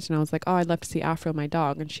on the beach and I was like, oh, I'd love to see Afro, my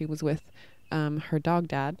dog. And she was with her dog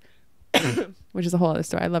dad, which is a whole other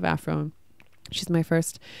story. I love Afro. She's my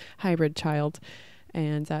first hybrid child.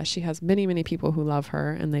 And she has many, many people who love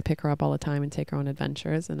her, and they pick her up all the time and take her on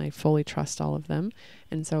adventures, and I fully trust all of them.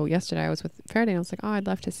 And so yesterday I was with Ferdi and I was like, oh, I'd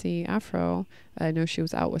love to see Afro. I know she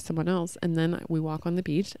was out with someone else. And then we walk on the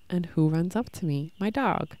beach, and who runs up to me? My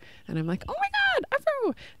dog. And I'm like, oh my God,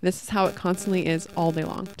 Afro. This is how it constantly is all day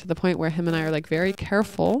long, to the point where him and I are like very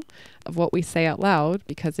careful of what we say out loud,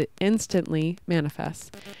 because it instantly manifests.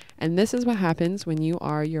 And this is what happens when you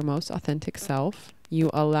are your most authentic self. You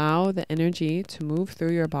allow the energy to move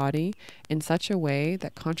through your body in such a way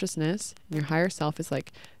that consciousness, your higher self, is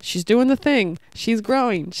like, she's doing the thing. She's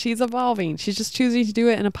growing. She's evolving. She's just choosing to do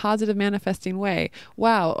it in a positive manifesting way.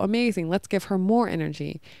 Wow, amazing. Let's give her more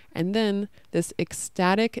energy. And then this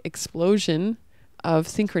ecstatic explosion of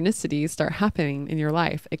synchronicities start happening in your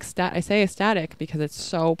life. I say ecstatic because it's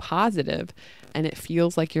so positive and it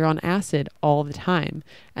feels like you're on acid all the time.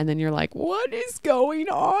 And then you're like, what is going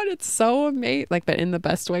on? It's so amazing. Like, but in the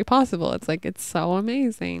best way possible. It's like, it's so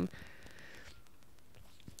amazing.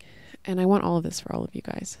 And I want all of this for all of you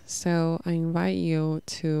guys. So I invite you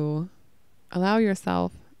to allow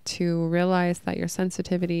yourself to realize that your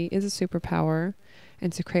sensitivity is a superpower,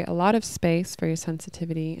 and to create a lot of space for your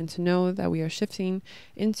sensitivity, and to know that we are shifting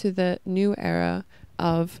into the new era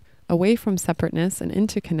of away from separateness and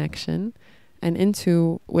into connection, and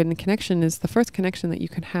into, when connection is the first connection that you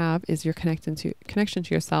can have, is your connection to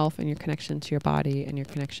yourself, and your connection to your body, and your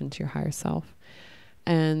connection to your higher self.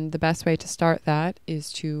 And the best way to start that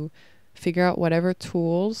is to figure out whatever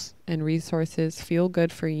tools and resources feel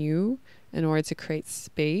good for you, in order to create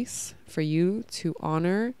space for you to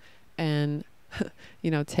honor and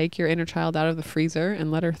take your inner child out of the freezer and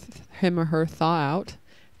let him or her thaw out,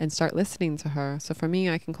 and start listening to her. So for me,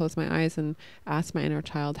 I can close my eyes and ask my inner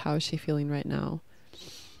child, how is she feeling right now?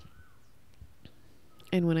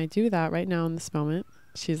 And when I do that right now in this moment,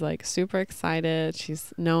 she's like super excited.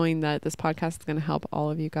 She's knowing that this podcast is going to help all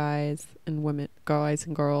of you guys and women, guys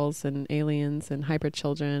and girls and aliens and hybrid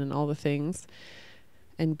children and all the things,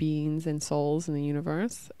 and beings and souls in the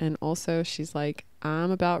universe. And also she's like,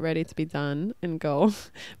 I'm about ready to be done and go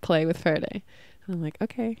play with Ferdi. And I'm like,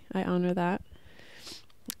 okay, I honor that.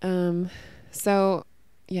 So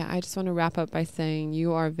yeah, I just want to wrap up by saying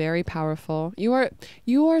you are very powerful. You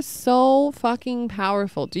are so fucking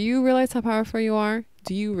powerful. Do you realize how powerful you are?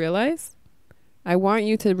 Do you realize? I want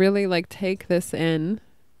you to really take this in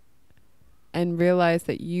and realize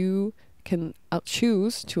that you can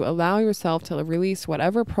choose to allow yourself to release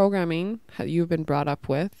whatever programming you've been brought up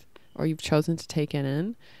with, or you've chosen to take it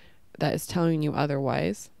in, that is telling you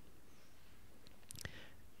otherwise.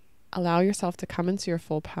 Allow yourself to come into your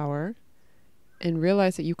full power and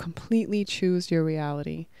realize that you completely choose your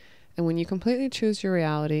reality. And when you completely choose your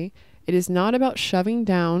reality, it is not about shoving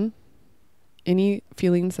down any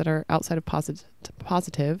feelings that are outside of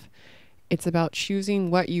positive. It's about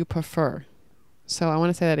choosing what you prefer. So I want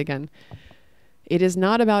to say that again. It is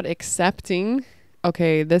not about accepting,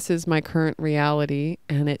 okay, this is my current reality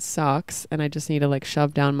and it sucks and I just need to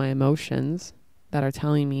shove down my emotions that are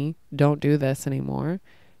telling me don't do this anymore.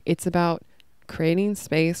 It's about creating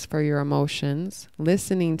space for your emotions,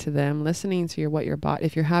 listening to them, listening to what your body,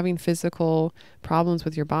 if you're having physical problems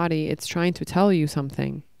with your body, it's trying to tell you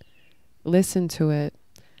something. Listen to it.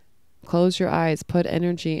 Close your eyes, put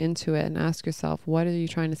energy into it, and ask yourself, what are you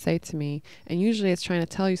trying to say to me? And usually it's trying to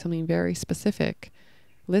tell you something very specific.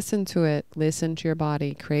 Listen to it. Listen to your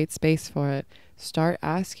body. Create space for it. Start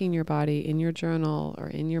asking your body in your journal or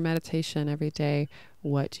in your meditation every day,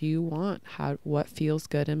 what do you want? What feels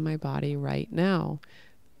good in my body right now?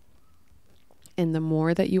 And the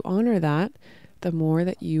more that you honor that, the more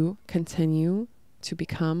that you continue to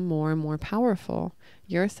become more and more powerful.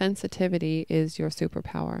 Your sensitivity is your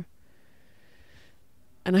superpower.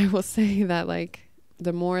 And I will say that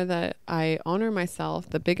the more that I honor myself,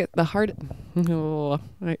 I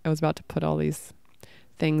was about to put all these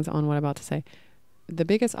things on what I'm about to say. The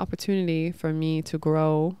biggest opportunity for me to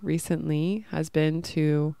grow recently has been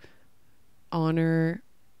to honor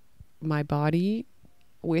my body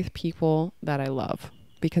with people that I love.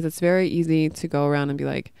 Because it's very easy to go around and be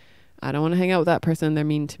like, I don't want to hang out with that person. They're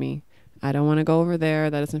mean to me. I don't want to go over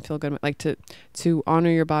there. That doesn't feel good. To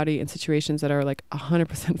honor your body in situations that are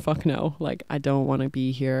 100% fuck no. I don't want to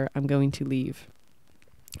be here. I'm going to leave.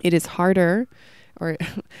 It is harder, or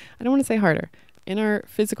I don't want to say harder. in our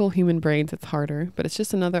physical human brains, it's harder, but it's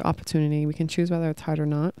just another opportunity. We can choose whether it's hard or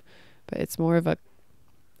not, but it's more of a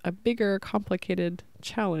bigger, complicated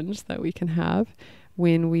challenge that we can have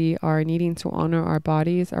when we are needing to honor our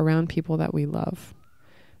bodies around people that we love.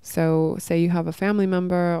 So say you have a family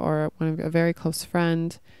member or a very close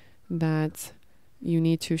friend that you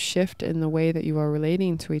need to shift in the way that you are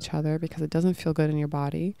relating to each other because it doesn't feel good in your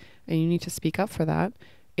body, and you need to speak up for that.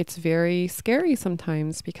 It's very scary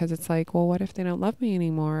sometimes because it's like, well, what if they don't love me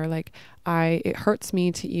anymore? Like it hurts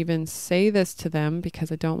me to even say this to them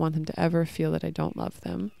because I don't want them to ever feel that I don't love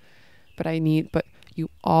them. But you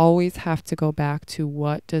always have to go back to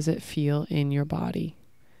what does it feel in your body?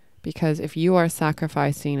 Because if you are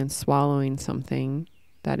sacrificing and swallowing something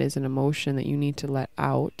that is an emotion that you need to let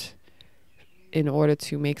out in order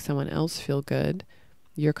to make someone else feel good,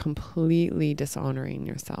 you're completely dishonoring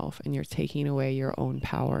yourself, and you're taking away your own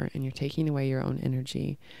power, and you're taking away your own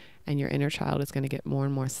energy, and your inner child is going to get more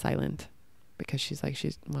and more silent because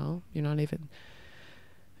you're not even,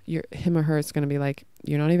 him or her is going to be like,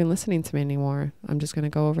 you're not even listening to me anymore. I'm just going to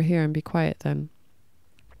go over here and be quiet then.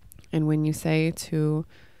 And when you say to,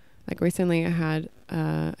 like recently I had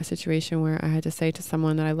a situation where I had to say to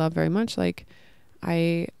someone that I love very much, like,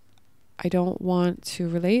 I don't want to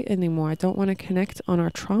relate anymore. I don't want to connect on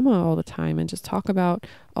our trauma all the time and just talk about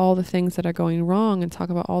all the things that are going wrong and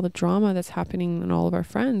talk about all the drama that's happening in all of our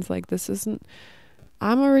friends. Like,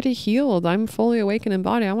 I'm already healed. I'm fully awakened in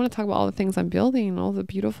body. I want to talk about all the things I'm building, all the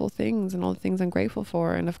beautiful things and all the things I'm grateful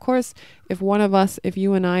for. And of course, if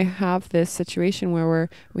you and I have this situation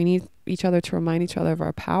where we need each other to remind each other of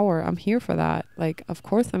our power, I'm here for that. Like, of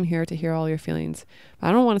course I'm here to hear all your feelings. But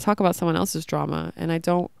I don't want to talk about someone else's drama, and I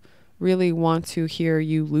don't really want to hear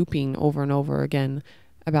you looping over and over again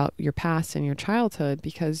about your past and your childhood,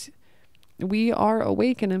 because we are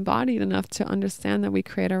awake and embodied enough to understand that we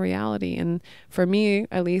create our reality. And for me,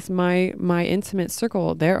 at least my intimate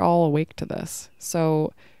circle, they're all awake to this.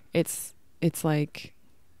 So it's like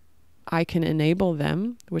I can enable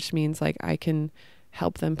them, which means like I can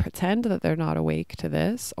help them pretend that they're not awake to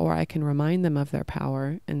this, or I can remind them of their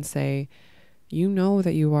power and say, you know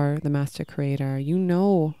that you are the master creator. You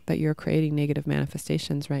know that you're creating negative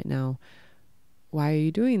manifestations right now. Why are you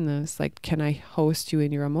doing this? Like, can I host you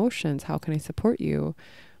in your emotions? How can I support you?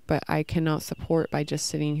 But I cannot support by just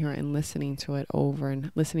sitting here and listening to it over and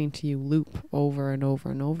listening to you loop over and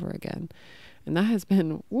over and over again. And that has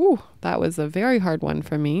been, that was a very hard one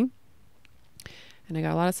for me. And I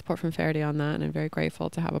got a lot of support from Ferdi on that. And I'm very grateful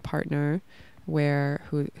to have a partner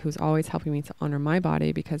who's always helping me to honor my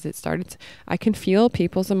body, because I can feel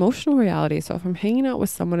people's emotional reality. So if I'm hanging out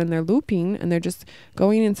with someone and they're looping and they're just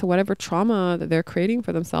going into whatever trauma that they're creating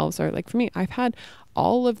for themselves, or like for me, I've had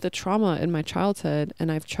all of the trauma in my childhood, and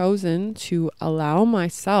I've chosen to allow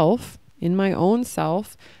myself in my own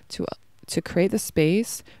self to create the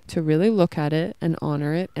space to really look at it and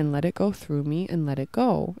honor it and let it go through me and let it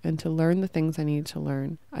go, and to learn the things I need to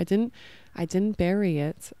learn. I didn't bury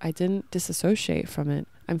it. I didn't disassociate from it.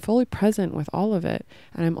 I'm fully present with all of it.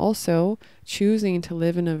 And I'm also choosing to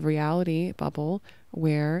live in a reality bubble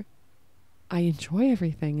where I enjoy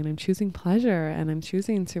everything, and I'm choosing pleasure, and I'm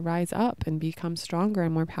choosing to rise up and become stronger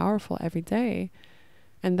and more powerful every day.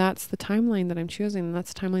 And that's the timeline that I'm choosing. And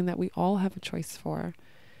that's the timeline that we all have a choice for.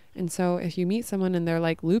 And so if you meet someone and they're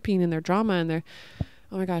like looping in their drama and they're,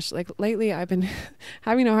 oh my gosh, like lately I've been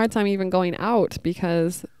having a hard time even going out,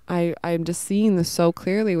 because I'm just seeing this so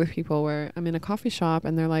clearly with people where I'm in a coffee shop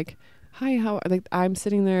and they're like, hi, I'm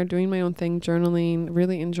sitting there doing my own thing, journaling,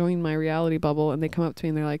 really enjoying my reality bubble. And they come up to me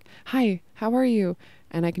and they're like, hi, how are you?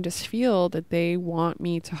 And I can just feel that they want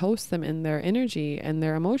me to host them in their energy and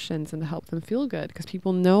their emotions and to help them feel good, because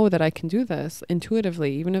people know that I can do this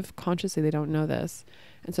intuitively, even if consciously they don't know this.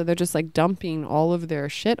 And so they're just like dumping all of their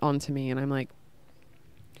shit onto me. And I'm like,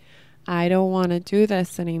 I don't want to do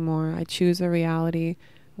this anymore. I choose a reality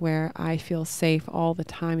where I feel safe all the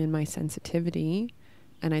time in my sensitivity.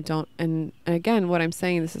 And I don't, and again, what I'm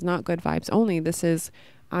saying, this is not good vibes only. This is,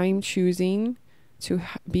 I'm choosing to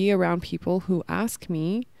be around people who ask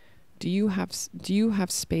me, do you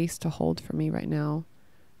have space to hold for me right now?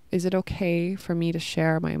 Is it okay for me to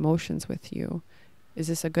share my emotions with you? Is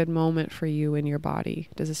this a good moment for you in your body?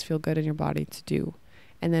 Does this feel good in your body to do?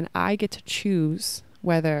 And then I get to choose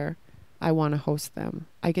whether I want to host them.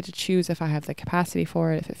 I get to choose if I have the capacity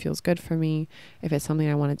for it, if it feels good for me, if it's something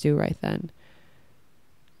I want to do right then.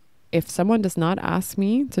 If someone does not ask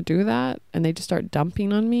me to do that and they just start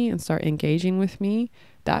dumping on me and start engaging with me,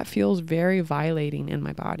 that feels very violating in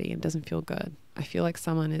my body. It doesn't feel good. I feel like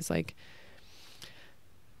someone is like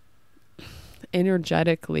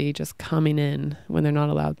energetically just coming in when they're not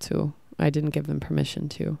allowed to. I didn't give them permission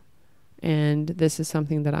to. And this is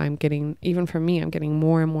something that I'm getting, even for me, I'm getting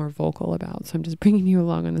more and more vocal about. So I'm just bringing you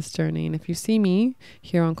along on this journey. And if you see me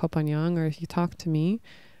here on Kopanyang, or if you talk to me,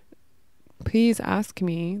 please ask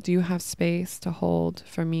me, do you have space to hold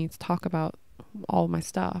for me to talk about all my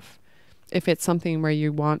stuff? If it's something where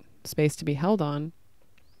you want space to be held on,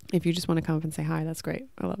 if you just want to come up and say hi, that's great.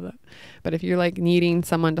 I love that. But if you're like needing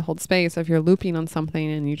someone to hold space, if you're looping on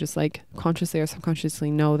something and you just like consciously or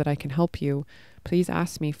subconsciously know that I can help you, please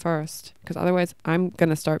ask me first, because otherwise I'm going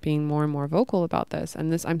to start being more and more vocal about this.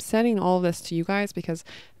 And this, I'm setting all of this to you guys because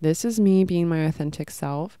this is me being my authentic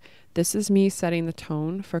self. This is me setting the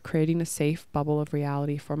tone for creating a safe bubble of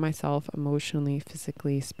reality for myself, emotionally,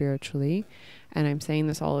 physically, spiritually. And I'm saying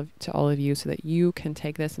this to all of you so that you can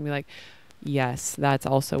take this and be like, yes, that's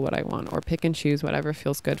also what I want, or pick and choose whatever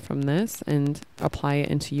feels good from this and apply it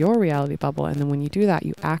into your reality bubble. And then when you do that,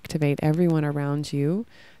 you activate everyone around you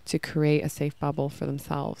to create a safe bubble for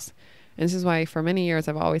themselves. And this is why for many years,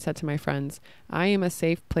 I've always said to my friends, I am a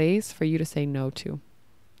safe place for you to say no to.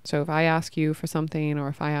 So if I ask you for something, or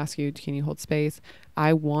if I ask you, can you hold space?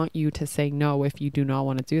 I want you to say no if you do not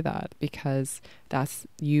want to do that, because that's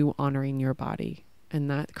you honoring your body. And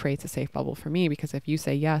that creates a safe bubble for me, because if you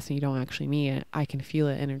say yes and you don't actually mean it, I can feel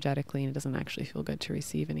it energetically and it doesn't actually feel good to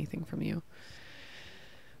receive anything from you.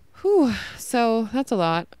 Whew. So that's a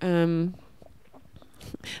lot.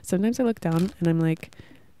 Sometimes I look down and I'm like,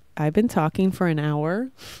 I've been talking for an hour.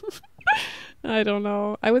 I don't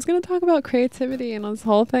know. I was going to talk about creativity and this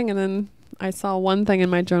whole thing. And then I saw one thing in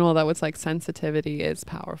my journal that was like, sensitivity is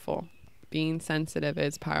powerful. Being sensitive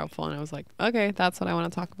is powerful. And I was like, okay, that's what I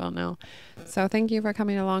want to talk about now. So thank you for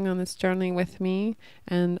coming along on this journey with me.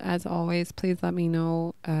 And as always, please let me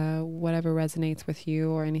know whatever resonates with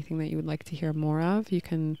you or anything that you would like to hear more of. You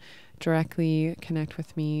can directly connect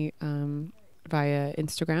with me via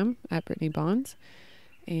Instagram at Brittnee Bond.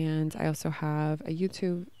 And I also have a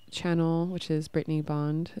YouTube channel, which is Brittnee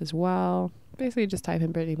Bond as well. Basically just type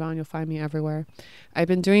in Brittnee Bond, you'll find me everywhere. I've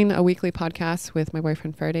been doing a weekly podcast with my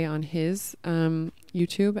boyfriend Ferdi on his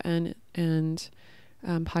YouTube and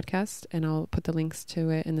podcast, and I'll put the links to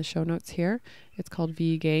it in the show notes here. It's called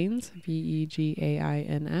Vegains,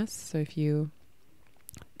 Vegains. So if you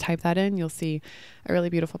type that in, you'll see a really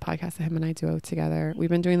beautiful podcast that him and I do together. We've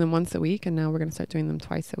been doing them once a week, and now we're going to start doing them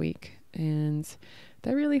twice a week. And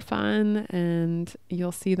they're really fun, and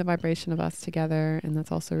you'll see the vibration of us together, and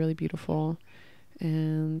that's also really beautiful.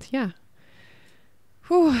 And yeah.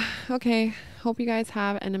 Whew. Okay. Hope you guys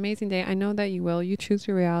have an amazing day. I know that you will. You choose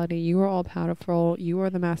your reality. You are all powerful. You are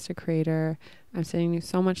the master creator. I'm sending you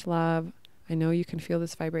so much love. I know you can feel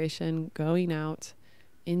this vibration going out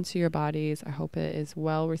into your bodies. I hope it is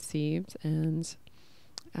well received. And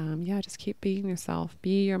yeah, just keep being yourself.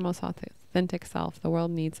 Be your most authentic self. The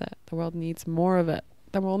world needs it. The world needs more of it.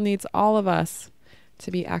 The world needs all of us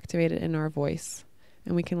to be activated in our voice.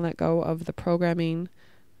 And we can let go of the programming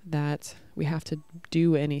that we have to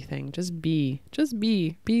do anything. Just be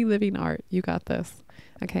living art. You got this.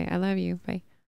 Okay. I love you. Bye.